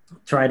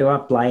try to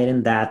apply it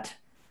in that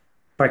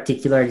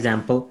particular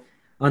example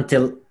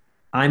until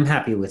I'm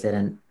happy with it.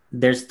 And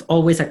there's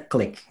always a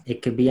click.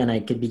 It could be, and I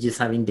could be just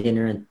having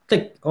dinner and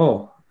click.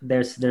 Oh,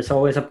 there's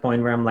always a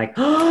point where I'm like,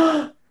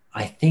 oh,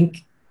 I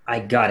think I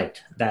got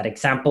it. That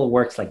example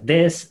works like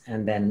this.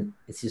 And then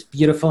it's just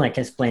beautiful. I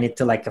can explain it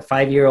to like a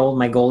 5-year-old.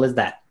 My goal is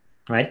that,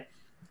 right?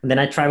 And then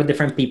I try with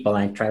different people.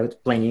 I try with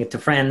explaining it to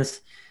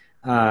friends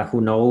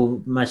who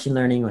know machine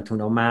learning or who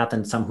know math,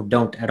 and some who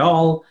don't at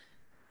all.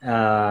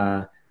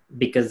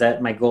 Because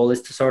that my goal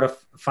is to sort of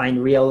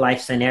find real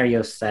life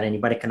scenarios that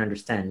anybody can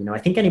understand. I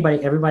think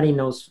everybody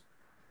knows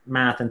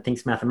math and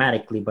thinks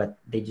mathematically, but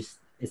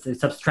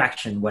it's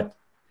abstraction what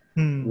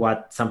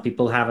some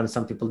people have and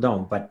some people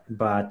don't.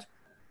 But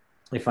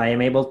if I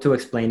am able to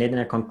explain it in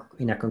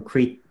a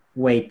concrete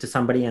way to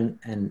somebody,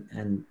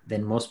 and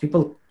then most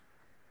people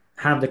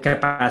have the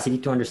capacity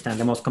to understand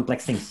the most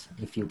complex things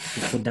if you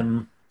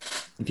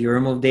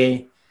remove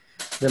the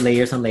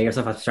layers and layers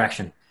of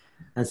abstraction.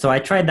 And so I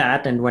try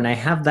that, and when I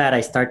have that,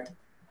 I start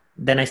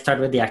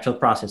with the actual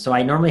process. So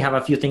I normally have a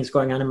few things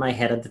going on in my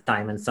head at the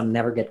time, and some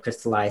never get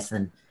crystallized,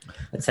 and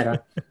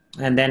etc.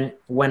 And then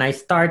when I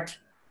start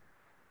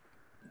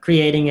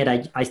creating it,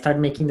 I start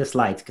making the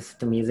slides, because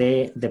to me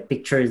the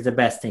picture is the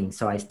best thing.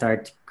 So I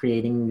start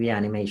creating the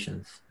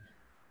animations,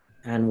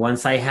 and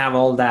once I have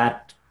all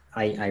that,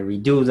 I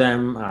redo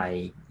them.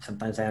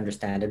 Sometimes I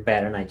understand it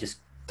better, and I just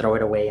throw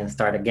it away and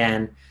start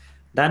again.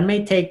 That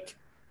may take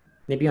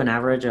maybe on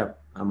average a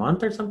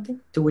month or something,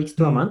 2 weeks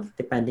to a month,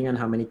 depending on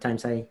how many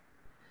times I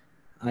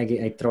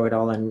throw it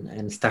all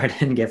and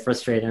start and get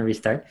frustrated and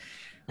restart.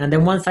 And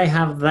then once I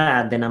have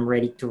that, then I'm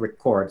ready to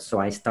record. So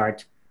I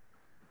start,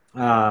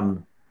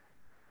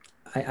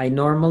 I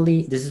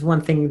normally, this is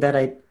one thing that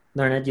I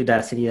learned at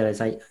Udacity, that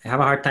is I have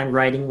a hard time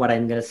writing what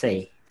I'm going to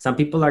say. Some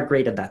people are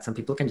great at that. Some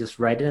people can just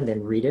write it and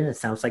then read it. It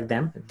sounds like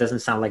them. It doesn't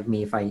sound like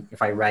me if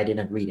I write it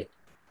and read it.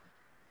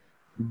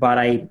 But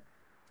I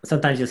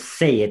sometimes just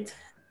say it.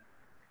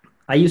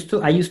 I used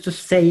to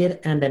say it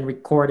and then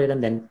record it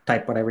and then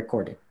type what I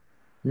recorded.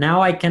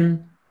 Now I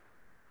can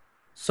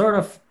sort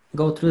of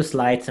go through the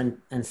slides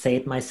and say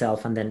it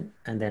myself and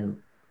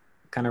then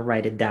kind of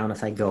write it down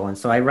as I go. And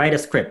so I write a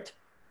script.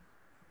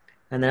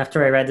 And then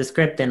after I write the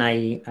script, then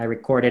I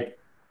record it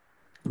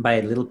by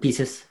little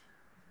pieces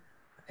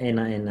in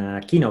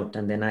a keynote,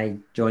 and then I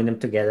join them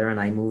together in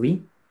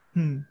iMovie.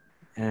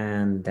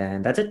 And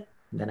then that's it.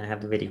 Then I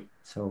have the video.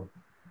 So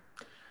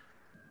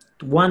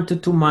 1 to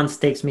 2 months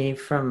takes me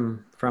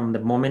from the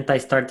moment I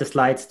start the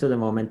slides to the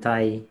moment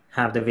I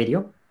have the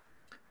video.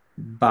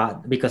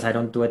 But because I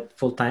don't do it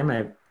full time,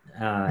 I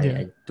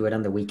do it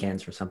on the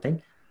weekends or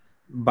something.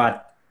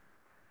 But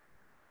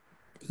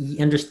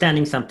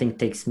understanding something could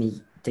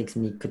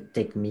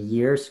take me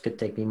years, could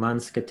take me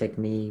months, could take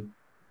me,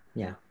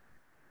 yeah.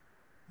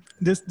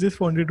 Just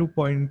wanted to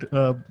point,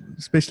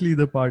 especially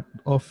the part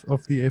of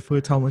the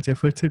efforts, how much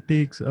efforts it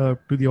takes to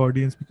the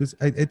audience, because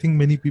I think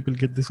many people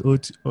get this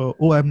urge,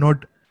 oh, I'm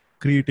not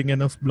creating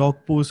enough blog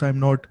posts, I'm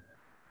not,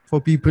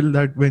 for people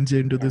that venture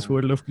into this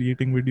world of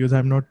creating videos,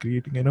 I'm not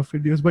creating enough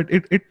videos. But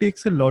it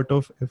takes a lot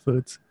of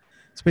efforts,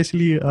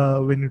 especially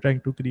when you're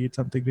trying to create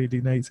something really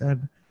nice.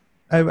 And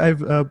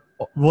I've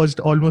watched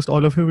almost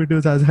all of your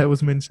videos, as I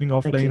was mentioning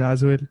offline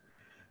as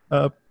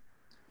well.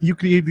 You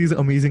create these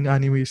amazing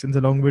animations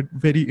along with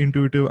very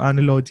intuitive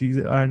analogies,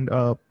 and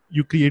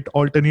you create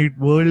alternate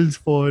worlds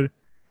for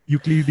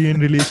Euclidean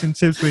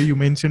relationships, where you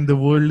mentioned the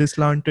world is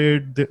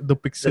slanted, the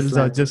pixels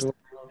are just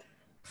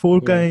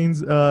four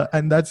kinds,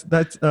 and that's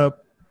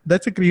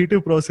a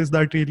creative process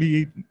that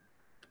really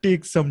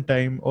takes some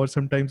time, or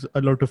sometimes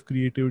a lot of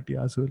creativity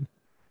as well.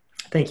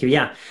 Thank you.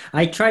 Yeah,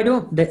 I try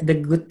to. The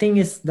good thing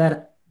is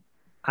that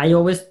I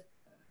always,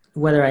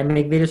 whether I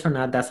make videos or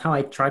not, that's how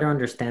I try to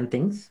understand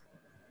things.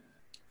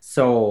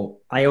 So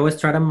I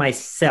always try to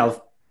myself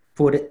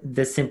put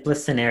the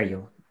simplest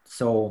scenario.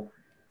 So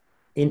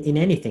in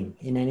anything,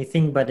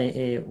 but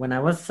when I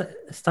was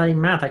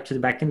studying math, actually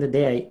back in the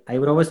day, I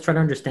would always try to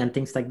understand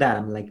things like that.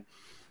 I'm like,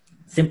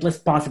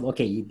 simplest possible.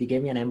 Okay, you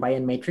gave me an n by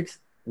n matrix.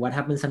 What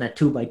happens on a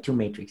 2 by 2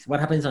 matrix? What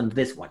happens on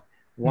this one?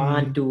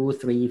 1, 2,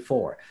 3,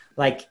 4.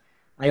 Like,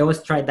 I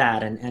always try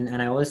that,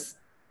 and I always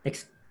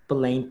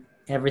explain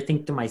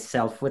everything to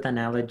myself with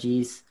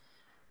analogies.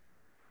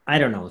 I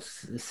don't know,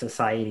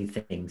 society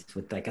things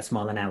with like a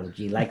small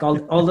analogy, like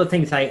all the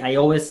things I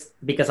always,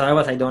 because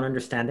otherwise I don't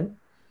understand them.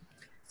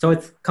 So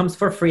it comes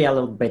for free a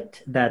little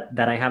bit that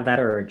I have that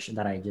urge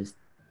that I just,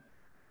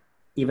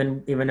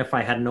 even if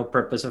I had no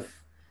purpose of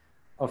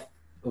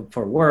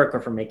for work or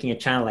for making a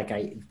channel, like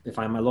if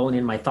I'm alone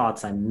in my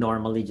thoughts, I'm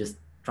normally just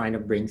trying to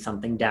bring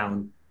something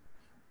down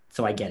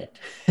so I get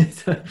it.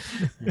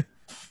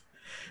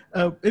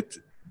 So, it's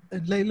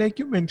like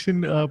you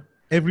mentioned,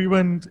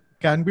 everyone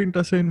can be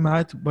interested in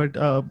math, but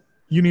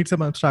you need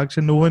some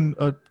abstraction. No one,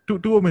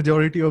 to a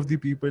majority of the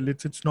people,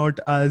 it's not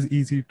as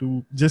easy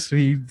to just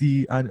read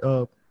the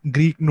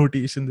Greek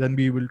notations and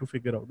be able to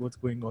figure out what's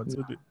going on.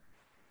 So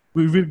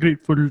we're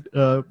grateful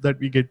that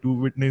we get to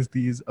witness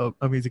these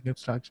amazing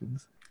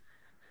abstractions.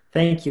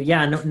 Thank you.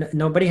 Yeah,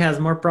 nobody has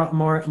more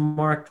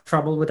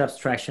trouble with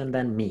abstraction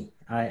than me.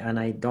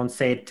 I don't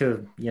say it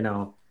to,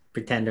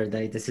 pretender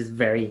that this is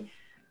very.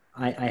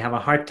 I have a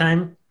hard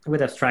time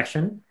with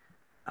abstraction.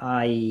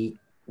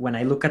 When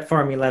I look at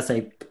formulas,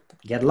 I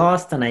get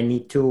lost, and I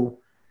need to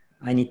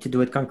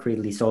do it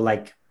concretely. So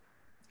like,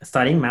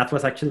 studying math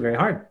was actually very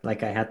hard.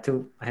 Like I had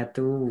to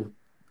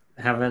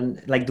have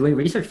like doing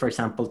research, for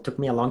example, took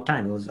me a long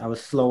time. I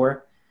was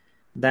slower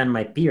than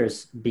my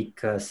peers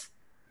because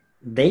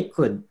they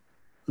could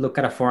look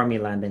at a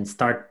formula and then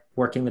start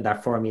working with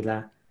that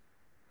formula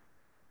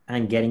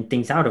and getting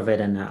things out of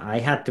it, and I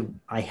had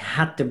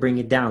to bring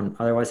it down,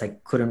 otherwise I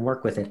couldn't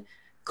work with it.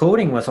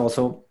 Coding was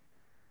also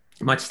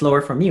much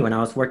slower for me when I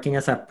was working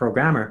as a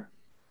programmer.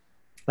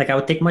 Like I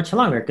would take much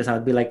longer because I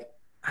would be like,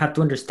 have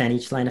to understand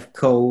each line of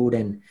code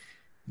and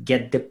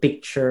get the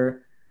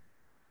picture.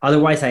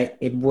 Otherwise I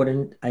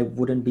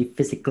wouldn't be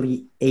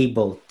physically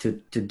able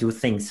to do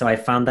things. So I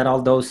found that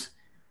all those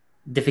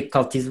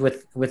difficulties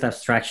with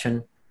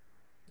abstraction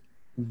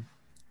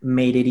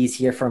made it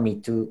easier for me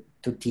to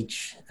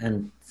teach,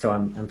 and so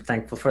I'm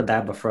thankful for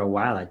that. But for a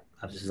while I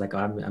was just like,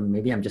 oh,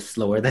 maybe I'm just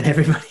slower than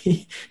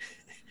everybody.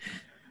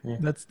 Yeah.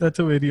 That's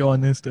a very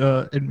honest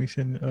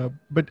admission,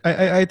 but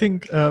I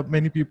think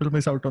many people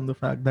miss out on the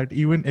fact that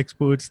even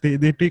experts,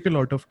 they take a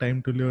lot of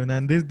time to learn,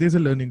 and there's a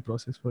learning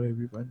process for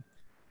everyone.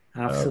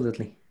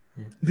 Absolutely.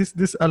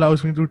 This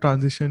allows me to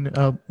transition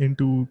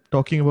into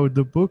talking about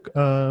the book.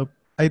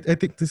 I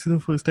think this is the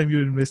first time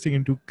you're investing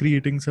into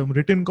creating some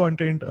written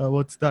content.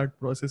 What's that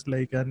process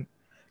like? And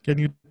can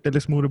you tell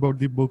us more about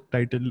the book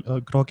title,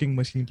 Grokking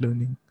Machine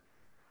Learning?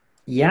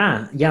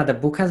 Yeah, the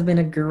book has been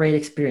a great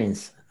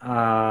experience.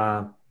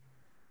 When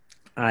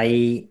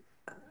I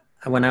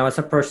was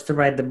approached to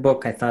write the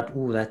book, I thought,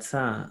 "Ooh, that's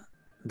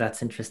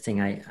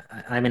interesting."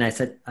 I mean, I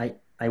said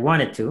I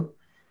wanted to,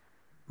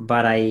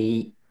 but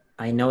I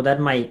know that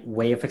my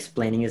way of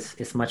explaining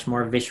is much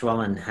more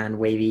visual and hand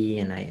wavy,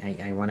 and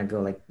I want to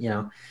go like,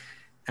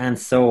 and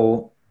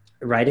so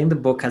writing the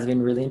book has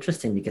been really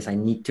interesting because I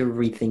need to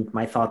rethink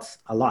my thoughts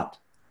a lot.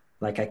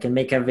 Like I can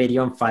make a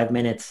video in 5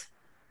 minutes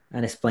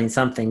and explain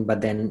something,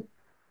 but then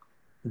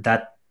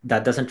that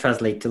doesn't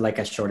translate to like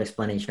a short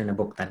explanation in a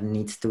book. That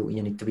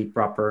you need to be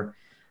proper.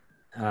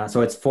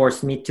 So it's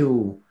forced me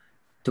to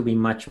be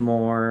much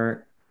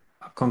more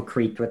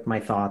concrete with my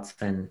thoughts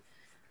and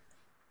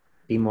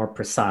be more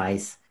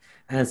precise.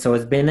 And so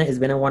it's been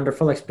a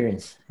wonderful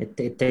experience.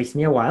 It takes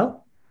me a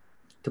while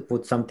to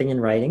put something in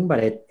writing, but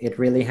it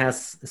really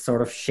has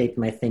sort of shaped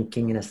my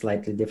thinking in a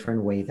slightly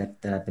different way that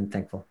I've been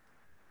thankful.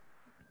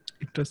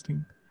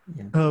 Interesting.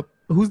 Yeah.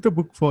 Who's the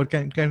book for?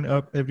 Can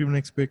everyone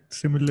expect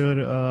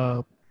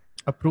similar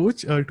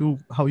approach to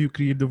how you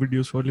create the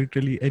videos for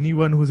literally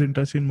anyone who's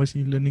interested in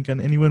machine learning? Can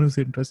anyone who's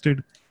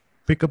interested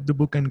pick up the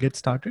book and get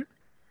started?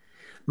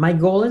 My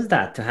goal is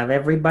that to have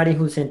everybody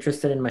who's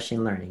interested in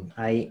machine learning.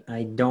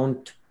 I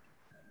don't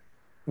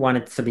want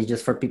it to be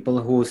just for people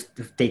who've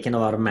taken a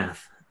lot of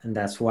math, and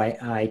that's why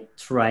I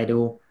try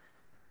to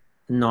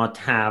not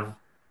have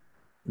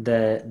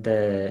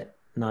the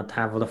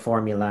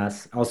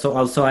formulas.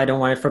 Also, I don't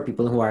want it for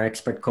people who are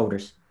expert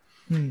coders.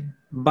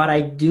 But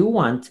I do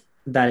want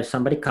that if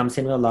somebody comes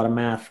in with a lot of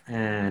math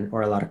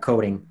or a lot of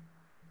coding,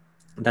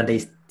 that they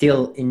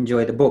still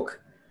enjoy the book.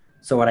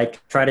 So what I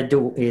try to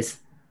do is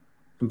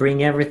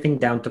bring everything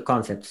down to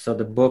concepts. So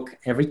the book,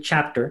 every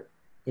chapter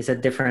is a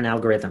different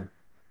algorithm.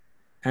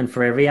 And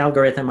for every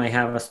algorithm, I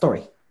have a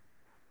story.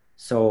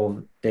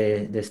 So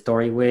the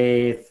story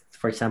with,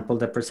 for example,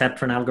 the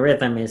perceptron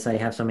algorithm is I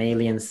have some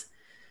aliens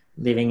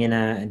living in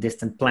a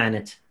distant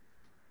planet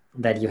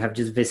that you have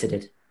just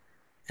visited,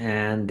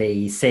 and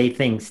they say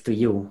things to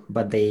you,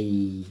 but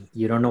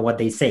you don't know what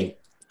they say.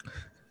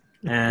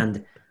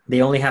 And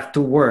they only have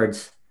two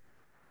words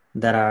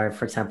that are,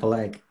 for example,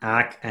 like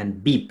ak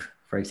and beep,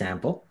 for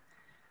example.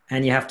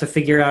 And you have to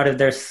figure out if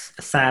they're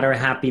sad or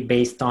happy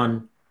based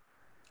on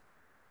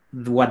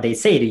what they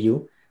say to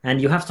you. And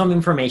you have some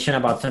information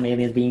about some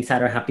aliens being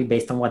sad or happy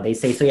based on what they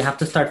say. So you have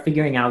to start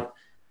figuring out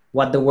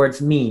what the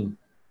words mean,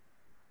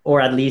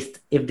 or at least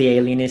if the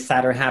alien is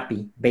sad or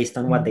happy based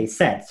on what they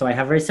said. So I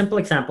have a very simple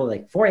example,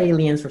 like 4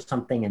 aliens or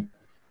something, and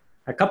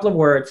a couple of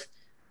words.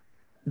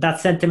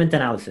 That's sentiment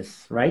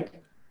analysis, right?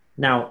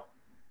 Now,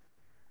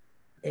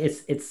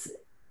 it's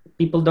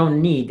people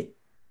don't need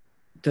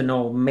to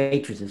know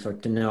matrices or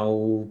to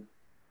know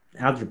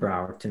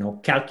algebra or to know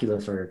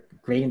calculus or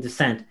gradient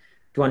descent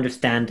to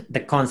understand the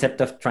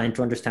concept of trying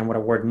to understand what a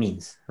word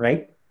means,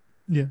 right?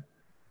 Yeah.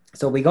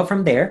 So we go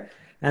from there,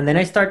 and then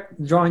I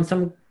start drawing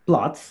some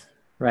plots,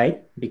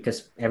 right?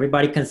 Because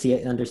everybody can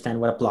understand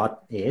what a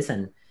plot is,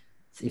 and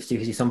if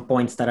you see some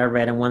points that are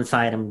red on one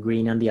side and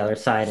green on the other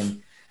side,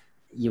 and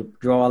you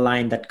draw a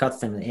line that cuts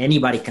them,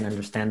 anybody can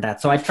understand that.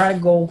 So I try to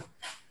go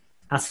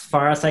as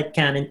far as I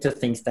can into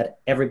things that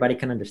everybody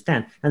can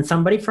understand. And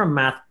somebody from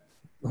math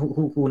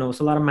who knows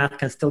a lot of math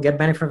can still get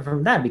benefit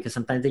from that, because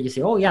sometimes they just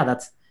say, oh yeah,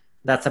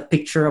 that's a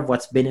picture of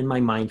what's been in my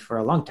mind for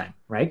a long time,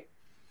 right?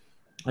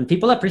 And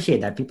people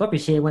appreciate that. People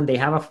appreciate when they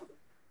have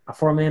a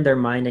formula in their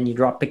mind and you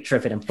draw a picture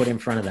of it and put it in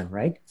front of them,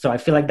 right? So I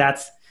feel like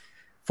that's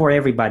for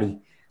everybody.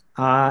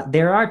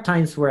 There are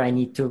times where I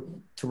need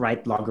to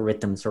write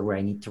logarithms, or where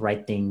I need to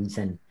write things,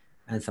 and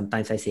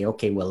sometimes I say,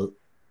 okay, well,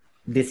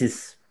 this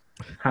is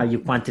how you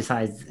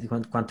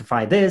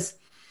quantify this.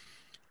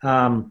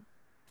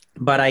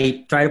 But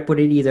I try to put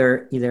it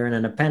either in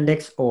an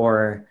appendix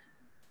or,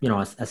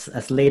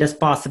 as late as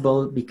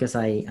possible, because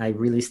I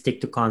really stick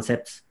to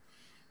concepts.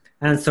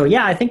 And so,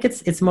 yeah, I think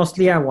it's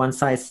mostly a one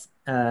size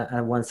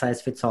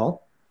fits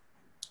all,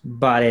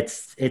 but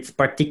it's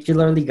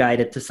particularly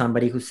guided to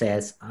somebody who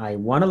says, I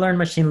want to learn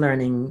machine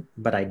learning,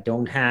 but I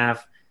don't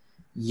have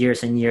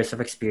years and years of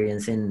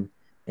experience in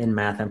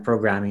math and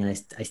programming,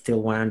 and I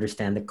still want to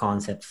understand the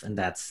concepts, and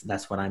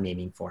that's what I'm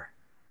aiming for.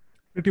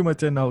 Pretty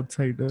much an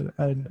outsider,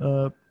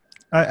 and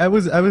I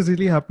was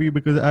really happy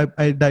because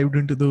I dived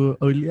into the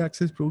early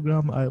access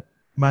program.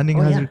 Manning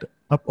has it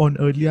up on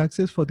early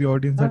access for the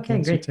audience that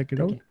wants to check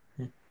it out.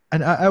 Yeah.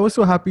 And I was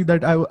so happy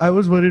that I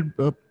was worried,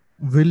 will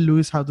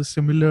Lewis have the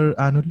similar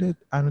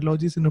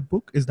analogies in a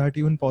book? Is that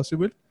even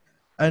possible?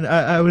 And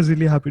I was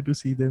really happy to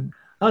see them.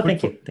 Oh,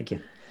 thank you.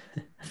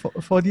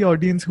 For the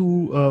audience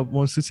who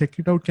wants to check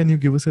it out, can you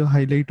give us a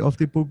highlight of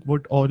the book?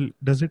 What all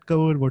does it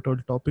cover? What all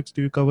topics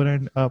do you cover?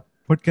 And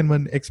what can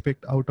one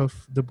expect out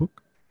of the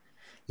book?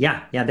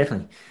 Yeah,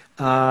 definitely.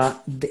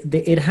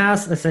 It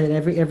has, as I said,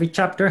 every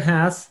chapter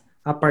has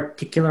a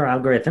particular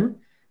algorithm,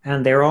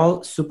 and they're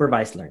all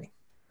supervised learning.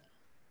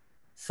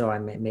 So I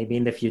maybe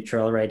in the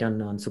future I'll write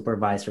on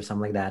supervised or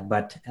something like that.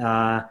 But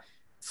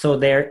so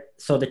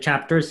the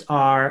chapters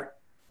are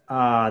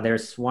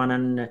there's one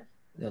on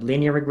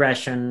linear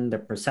regression, the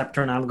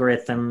perceptron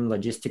algorithm,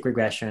 logistic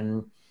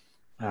regression,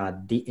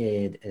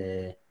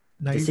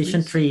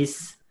 decision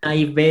trees,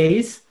 naive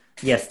Bayes.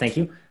 Yes, thank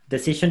you.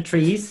 Decision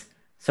trees,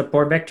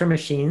 support vector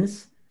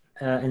machines,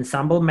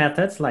 ensemble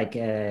methods like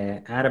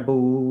add a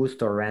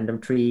boost or random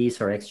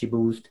trees or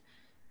XGBoost,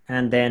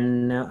 and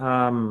then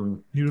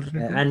Neural and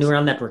networks.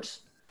 neural networks.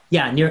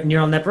 Yeah,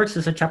 neural networks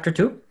is a chapter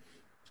 2,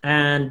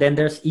 and then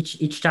there's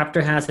each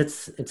chapter has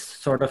its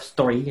sort of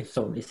story.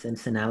 So it's an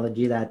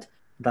analogy that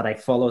I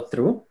follow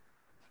through,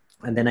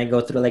 and then I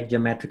go through like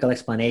geometrical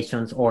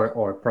explanations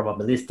or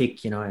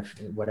probabilistic,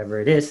 if whatever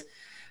it is.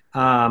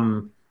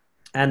 And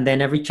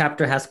then every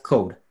chapter has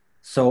code.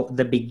 So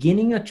the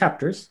beginning of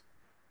chapters,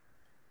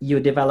 you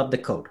develop the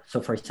code.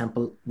 So for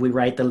example, we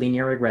write the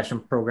linear regression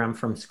program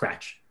from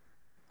scratch,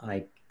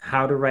 like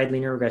how to write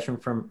linear regression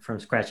from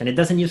scratch. And it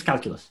doesn't use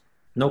calculus,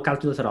 no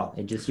calculus at all.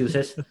 It just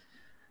uses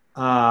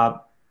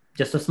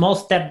just a small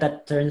step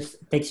that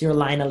takes your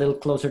line a little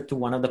closer to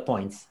one of the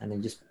points, and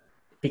then just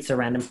picks a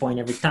random point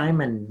every time,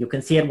 and you can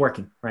see it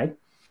working, right?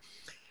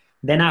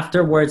 Then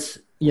afterwards,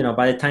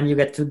 by the time you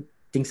get to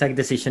things like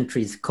decision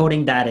trees,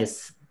 coding that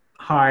is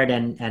hard,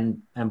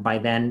 and by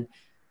then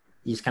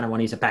you just kind of want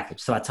to use a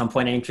package. So at some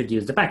point I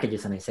introduce the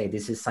packages and I say,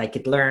 this is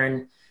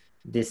scikit-learn,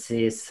 this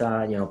is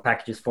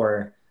packages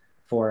for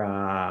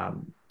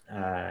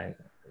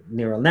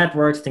neural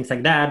networks, things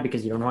like that,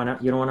 because you don't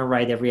want to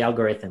write every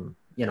algorithm.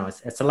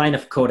 It's a line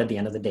of code at the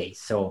end of the day.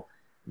 So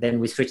then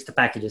we switch to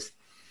packages.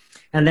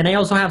 And then I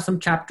also have some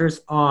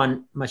chapters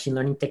on machine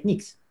learning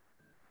techniques.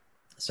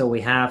 So we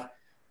have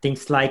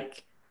things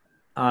like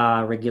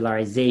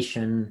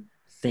regularization,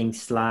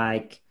 things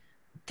like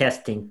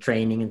testing,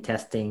 training and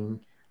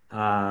testing,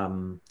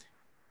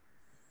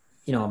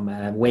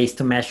 ways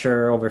to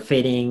measure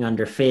overfitting,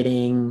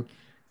 underfitting,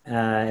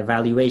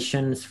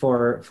 evaluations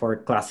for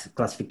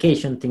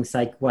classification, things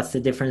like what's the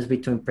difference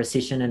between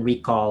precision and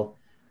recall,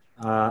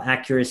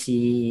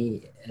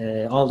 accuracy,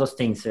 all those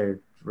things are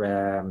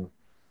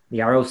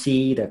the ROC,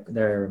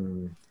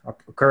 the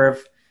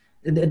curve,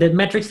 the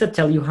metrics that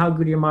tell you how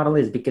good your model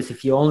is. Because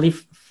if you only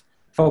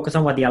focus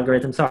on what the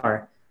algorithms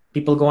are,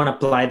 people go and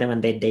apply them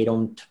and they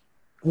don't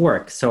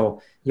work.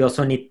 So you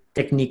also need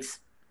techniques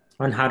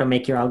on how to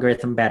make your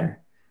algorithm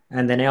better.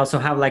 And then I also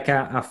have like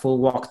a full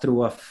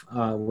walkthrough of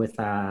with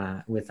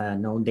a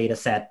known data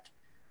set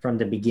from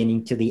the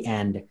beginning to the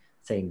end,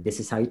 saying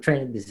this is how you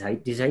train it, this is how you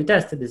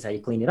test it, this is how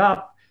you clean it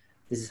up,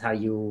 this is how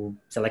you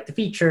select the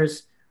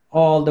features,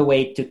 all the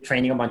way to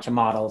training a bunch of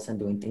models and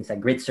doing things like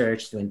grid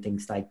search, doing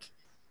things like,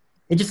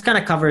 it just kind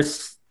of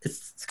covers,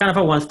 it's kind of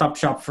a one-stop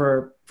shop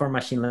for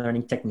machine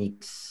learning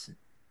techniques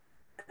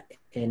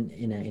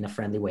in a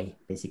friendly way,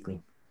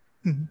 basically.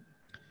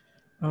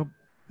 Mm-hmm.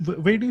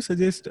 Where do you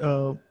suggest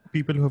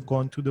people who have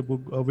gone through the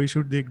book, where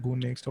should they go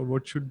next, or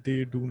what should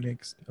they do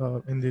next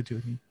in their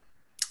journey?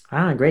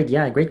 Great.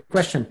 Yeah, great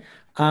question.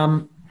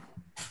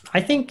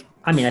 I think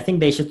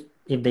they should,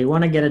 if they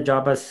want to get a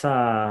job as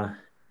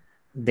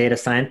data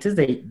scientists,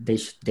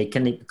 they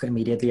can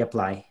immediately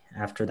apply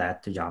after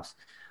that to jobs.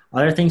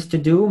 Other things to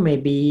do,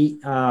 maybe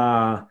do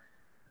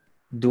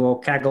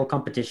Kaggle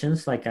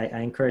competitions. Like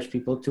I encourage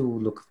people to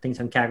look things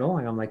on Kaggle,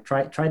 and I'm like,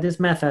 try this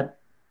method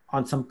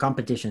on some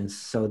competitions.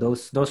 So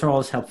those are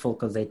always helpful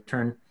because they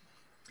turn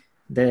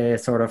the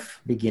sort of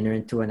beginner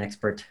into an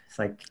expert. It's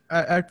like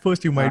at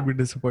first you might be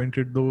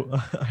disappointed, though.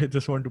 I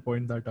just want to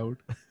point that out.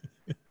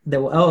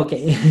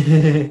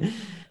 Okay.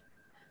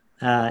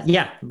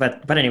 Yeah,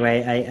 but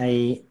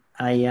anyway,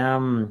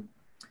 I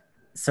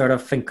sort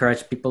of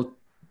encourage people.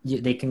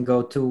 They can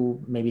go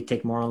to maybe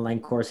take more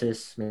online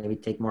courses, maybe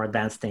take more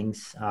advanced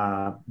things.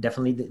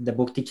 Definitely, the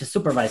book teaches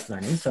supervised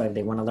learning. So if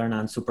they want to learn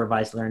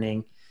unsupervised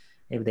learning,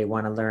 if they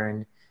want to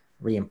learn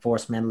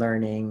reinforcement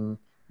learning,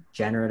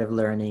 generative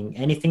learning,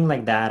 anything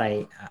like that,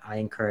 I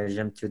encourage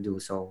them to do.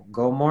 So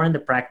go more on the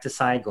practice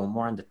side, go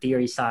more on the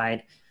theory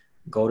side,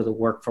 go to the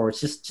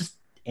workforce, just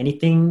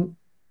anything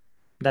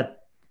that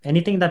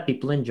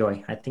people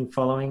enjoy. I think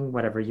following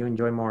whatever you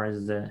enjoy more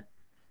is the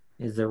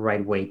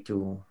right way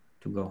to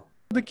go.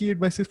 The key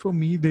advices for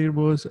me there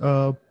was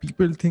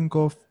people think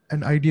of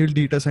an ideal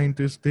data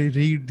scientist. They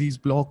read these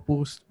blog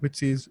posts which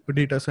says a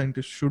data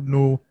scientist should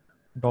know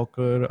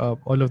Docker,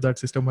 all of that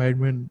system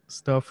admin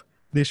stuff.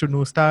 They should know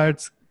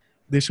stats.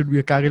 They should be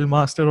a Kaggle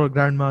master or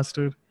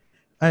grandmaster.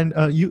 And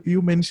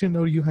you mentioned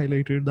or you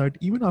highlighted that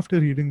even after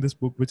reading this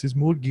book, which is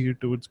more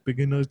geared towards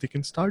beginners, they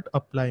can start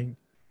applying.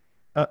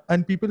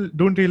 And people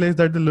don't realize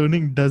that the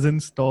learning doesn't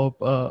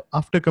stop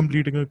after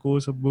completing a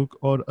course, a book,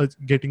 or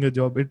getting a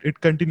job.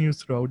 It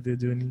continues throughout their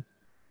journey.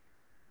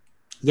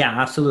 Yeah,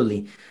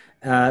 absolutely.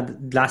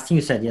 The last thing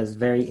you said, yes,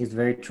 is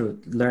very true.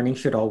 Learning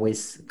should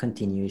always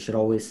continue. You should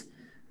always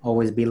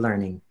be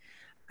learning.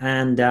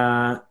 And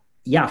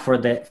yeah, for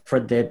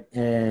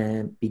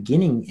the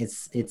beginning,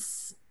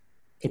 it's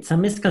a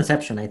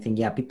misconception. I think,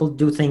 yeah, people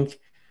do think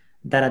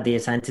that a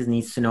data scientist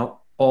needs to know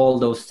all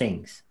those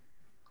things,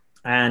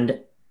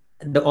 and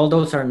all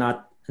those are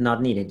not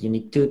needed. You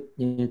need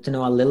to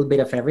know a little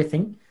bit of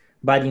everything,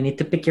 but you need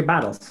to pick your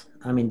battles.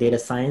 I mean, data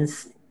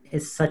science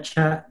is such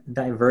a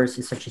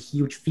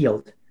huge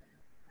field,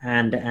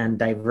 and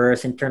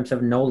diverse in terms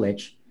of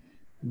knowledge,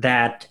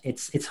 that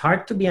it's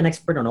hard to be an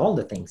expert on all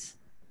the things.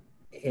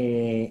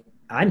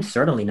 I'm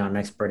certainly not an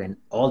expert in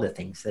all the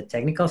things. The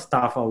technical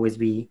stuff always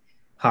be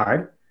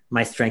hard.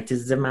 My strength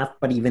is the math,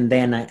 but even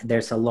then,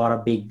 there's a lot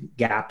of big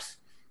gaps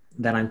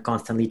that I'm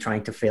constantly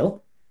trying to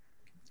fill.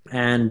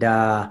 And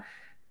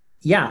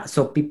yeah,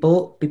 so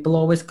people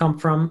always come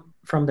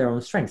from their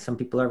own strengths. Some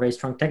people are very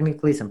strong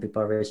technically. Some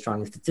people are very strong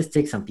in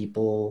statistics. Some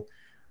people,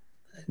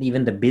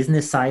 even the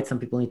business side, some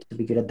people need to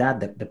be good at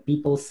that. The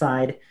people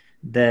side,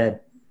 the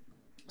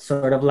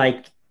sort of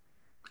like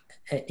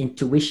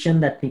intuition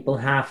that people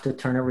have to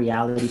turn a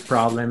reality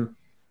problem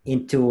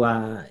into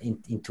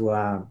into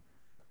a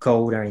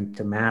code or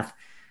into math.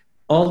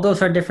 All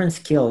those are different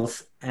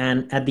skills,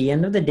 and at the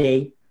end of the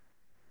day,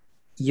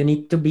 you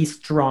need to be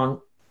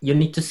strong. You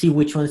need to see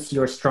which ones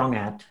you're strong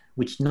at,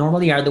 which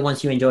normally are the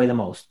ones you enjoy the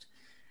most,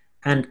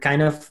 and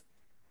kind of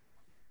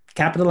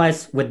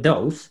capitalize with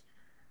those,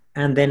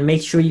 and then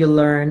make sure you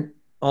learn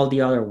all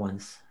the other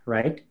ones,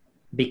 right?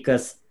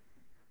 Because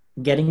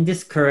getting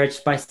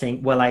discouraged by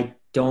saying, well, I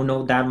don't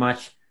know that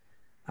much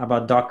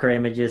about Docker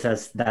images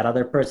as that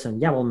other person.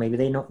 Yeah, well, maybe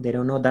they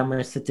don't know that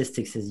much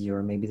statistics as you,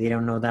 or maybe they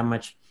don't know that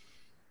much.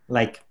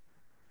 Like,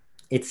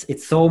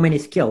 it's so many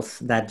skills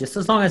that just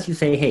as long as you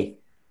say, hey,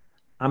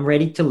 I'm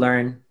ready to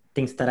learn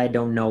things that I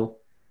don't know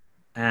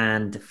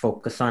and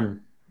focus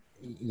on,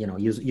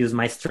 use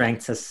my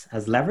strengths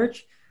as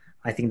leverage.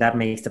 I think that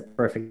makes the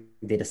perfect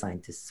data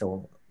scientist.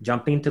 So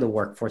jumping into the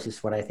workforce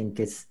is what I think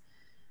is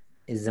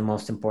the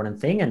most important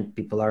thing, and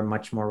people are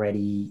much more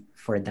ready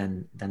for it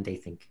than they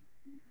think.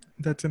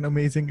 That's an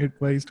amazing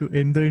advice to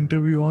end the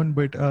interview on.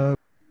 But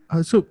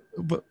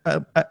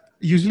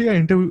usually I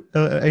end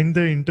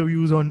the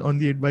interviews on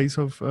the advice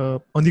of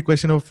on the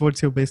question of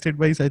what's your best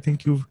advice. I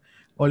think you've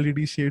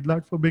already shared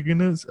that for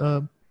beginners.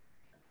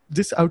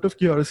 Just out of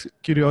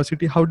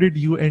curiosity, how did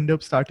you end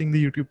up starting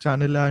the YouTube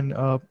channel, and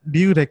do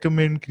you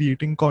recommend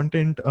creating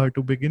content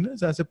to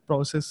beginners as a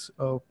process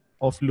of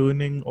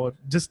learning, or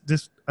just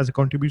as a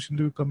contribution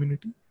to the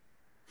community?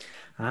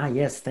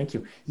 Yes, thank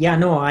you. Yeah,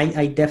 no,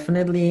 I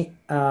definitely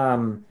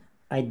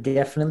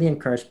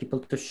encourage people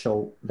to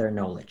show their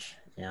knowledge.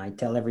 Yeah, I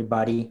tell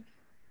everybody,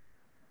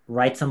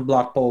 write some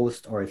blog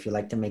post, or if you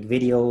like to make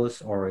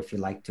videos, or if you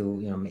like to,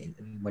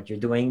 what you're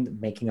doing,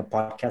 making a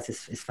podcast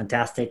is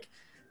fantastic.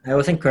 I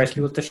always encourage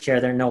people to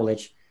share their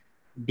knowledge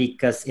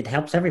because it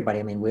helps everybody.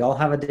 I mean, we all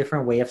have a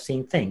different way of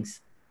seeing things.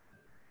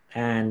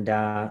 And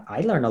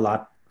I learn a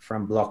lot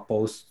from blog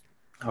posts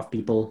of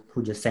people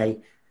who just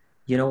say,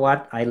 you know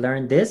what, I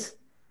learned this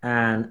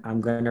and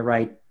I'm going to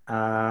write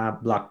a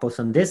blog post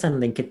on this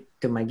and link it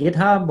to my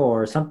GitHub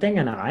or something.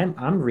 And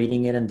I'm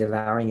reading it and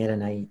devouring it,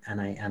 and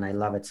I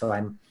love it. So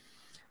I'm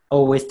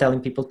always telling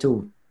people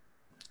to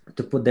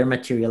put their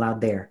material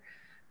out there.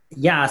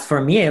 Yeah, as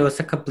for me, it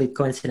was a complete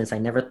coincidence. I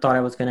never thought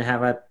I was going to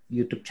have a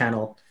YouTube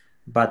channel,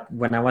 but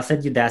when I was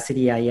at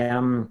Udacity,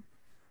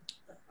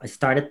 I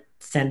started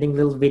sending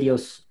little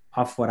videos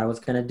of what I was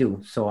going to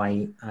do. So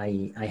I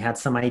had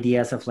some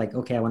ideas of like,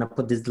 okay, I want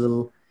to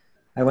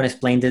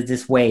explain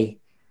this way,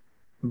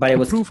 but it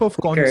was proof of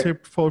quicker.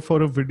 Concept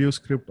for a video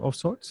script of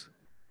sorts.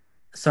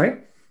 Sorry?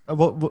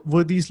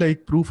 Were these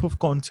like proof of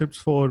concepts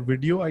for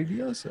video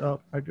ideas?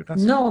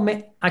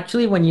 No,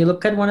 actually, when you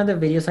look at one of the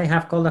videos I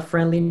have called A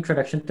Friendly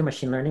Introduction to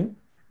Machine Learning,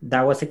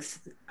 that was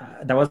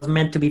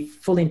meant to be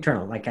fully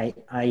internal. Like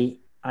I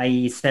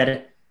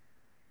said,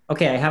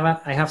 okay,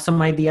 I have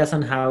some ideas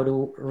on how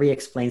to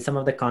re-explain some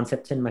of the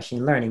concepts in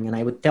machine learning, and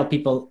I would tell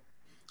people,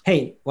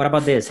 hey, what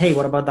about this? Hey,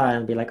 what about that?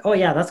 And be like, oh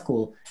yeah, that's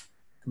cool.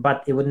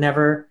 But it would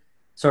never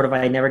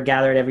I never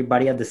gathered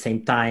everybody at the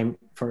same time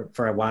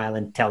for a while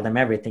and tell them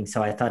everything.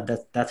 So I thought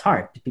that's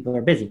hard. People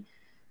are busy.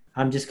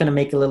 I'm just going to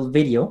make a little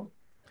video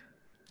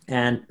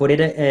and put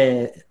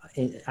it.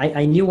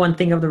 I knew one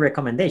thing of the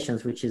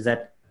recommendations, which is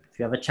that if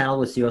you have a channel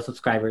with 0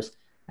 subscribers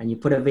and you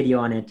put a video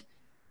on it,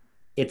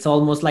 it's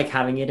almost like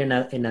having it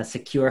in a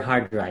secure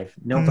hard drive.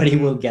 Nobody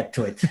will get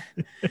to it.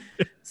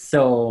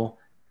 So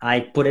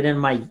I put it in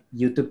my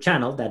YouTube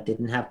channel that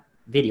didn't have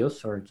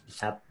videos or just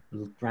had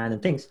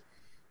random things.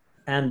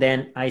 And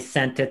then I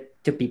sent it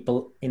to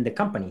people in the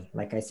company.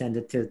 Like I sent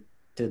it to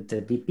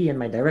the VP and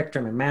my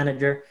director, my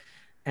manager.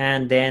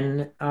 And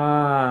then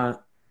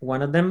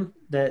one of them,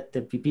 the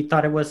VP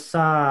thought it was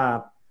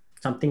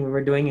something we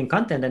were doing in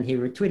content, and he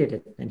retweeted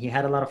it. And he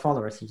had a lot of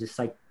followers. He just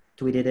like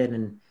tweeted it,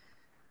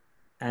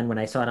 and when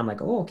I saw it, I'm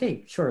like, oh,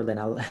 okay, sure, then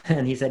I'll.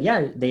 And he said,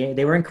 yeah,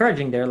 they were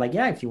encouraging. They're like,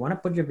 yeah, if you want to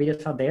put your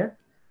videos out there,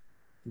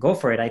 go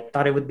for it. I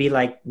thought it would be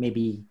like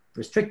maybe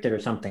restricted or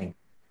something,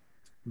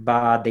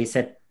 but they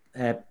said,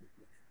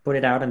 put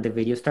it out, and the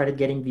video started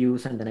getting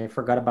views, and then I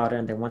forgot about it.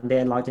 And then one day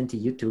I logged into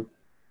YouTube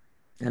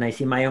and I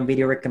see my own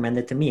video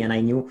recommended to me. And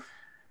I knew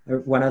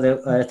one of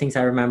the things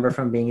I remember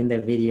from being in the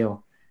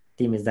video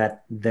team is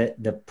that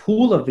the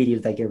pool of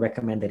videos that get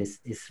recommended is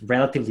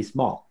relatively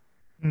small.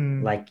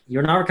 Like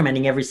you're not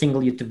recommending every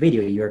single YouTube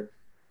video. You're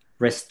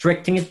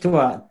restricting it to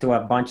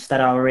a bunch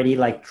that are already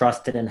like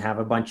trusted and have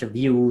a bunch of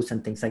views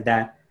and things like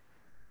that.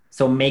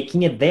 So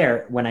making it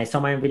there, when I saw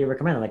my own video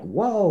recommended, I'm like,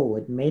 whoa,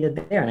 it made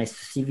it there. And I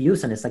see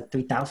views and it's like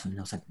 3,000. And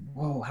I was like,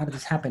 whoa, how did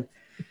this happen?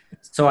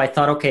 So I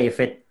thought, okay, if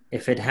it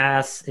if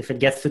it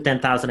gets to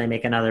 10,000, I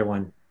make another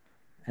one.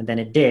 And then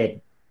it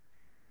did.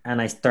 And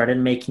I started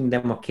making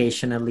them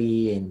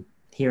occasionally and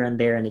here and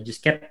there, and it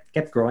just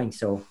kept growing.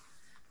 So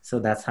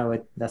that's how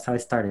it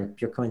started.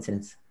 Pure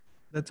coincidence.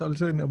 That's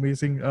also an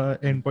amazing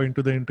endpoint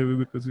to the interview,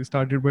 because we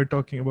started by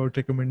talking about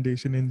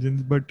recommendation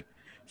engines. But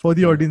for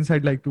the audience,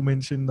 I'd like to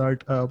mention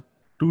that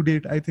to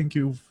date, I think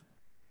you've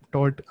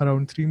taught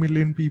around 3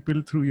 million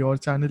people through your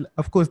channel.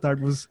 Of course,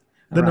 the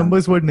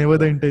numbers were never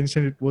the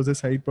intention. It was a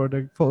side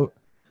product.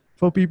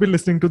 For people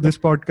listening to this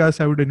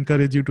podcast, I would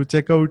encourage you to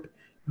check out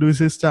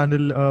Luis's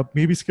channel.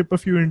 Maybe skip a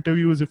few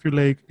interviews if you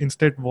like.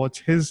 Instead,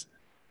 watch his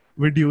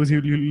videos.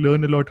 You'll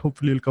learn a lot.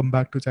 Hopefully, you'll come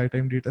back to Chai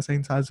Time Data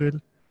Science as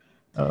well.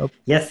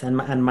 Yes, and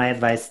my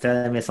advice to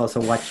them is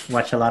also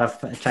watch a lot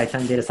of Chai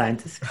Time Data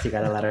Scientists, because you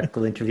got a lot of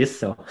cool interviews.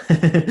 So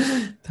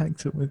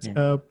thanks so much.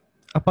 Yeah.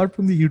 Apart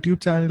from the YouTube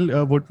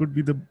channel, what would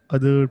be the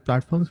other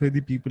platforms where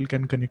the people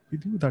can connect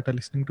with you that are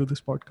listening to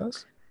this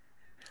podcast?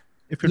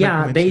 If you'd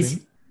like to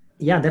mention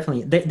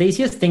definitely. The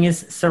easiest thing is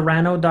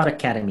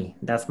Serrano.academy.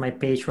 That's my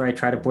page where I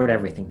try to put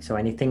everything. So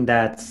anything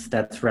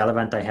that's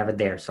relevant, I have it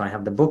there. So I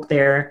have the book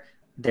there.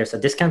 There's a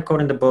discount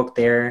code in the book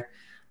there.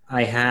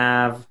 I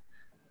have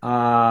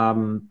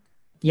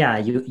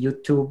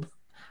YouTube.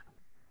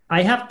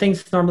 I have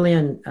things normally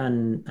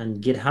on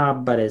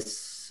GitHub, but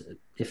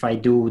if I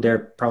do, they're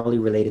probably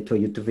related to a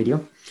YouTube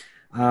video.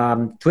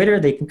 Twitter,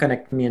 they can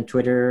connect me on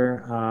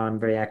Twitter. I'm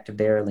very active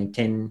there.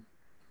 LinkedIn.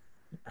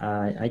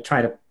 I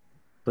try to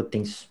put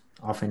things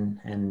often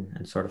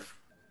and sort of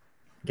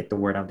get the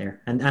word out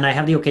there. And I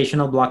have the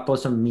occasional blog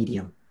post on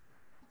Medium,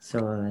 so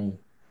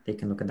they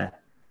can look at that.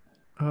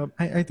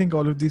 I think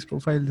all of these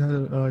profiles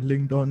are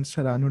linked on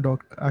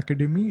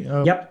Serrano.academy.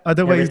 Yep.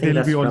 Otherwise,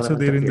 they'll be also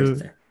there in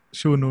the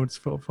show notes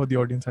for the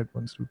audience that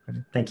wants to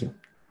connect. Thank you.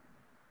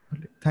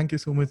 Thank you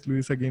so much,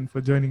 Luis, again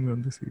for joining me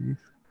on the series.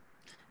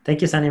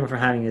 Thank you, Sanyam, for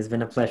having me. It's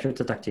been a pleasure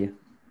to talk to you.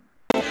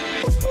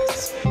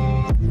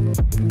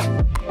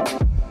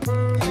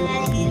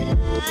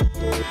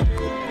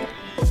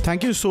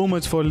 Thank you so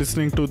much for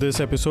listening to this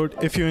episode.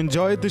 If you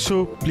enjoyed the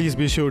show, please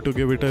be sure to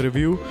give it a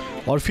review,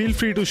 or feel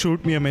free to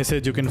shoot me a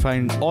message. You can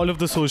find all of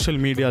the social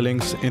media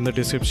links in the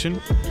description.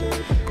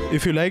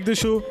 If you like the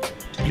show,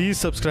 please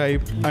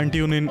subscribe and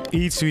tune in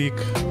each week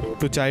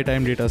to Chai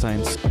Time Data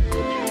Science.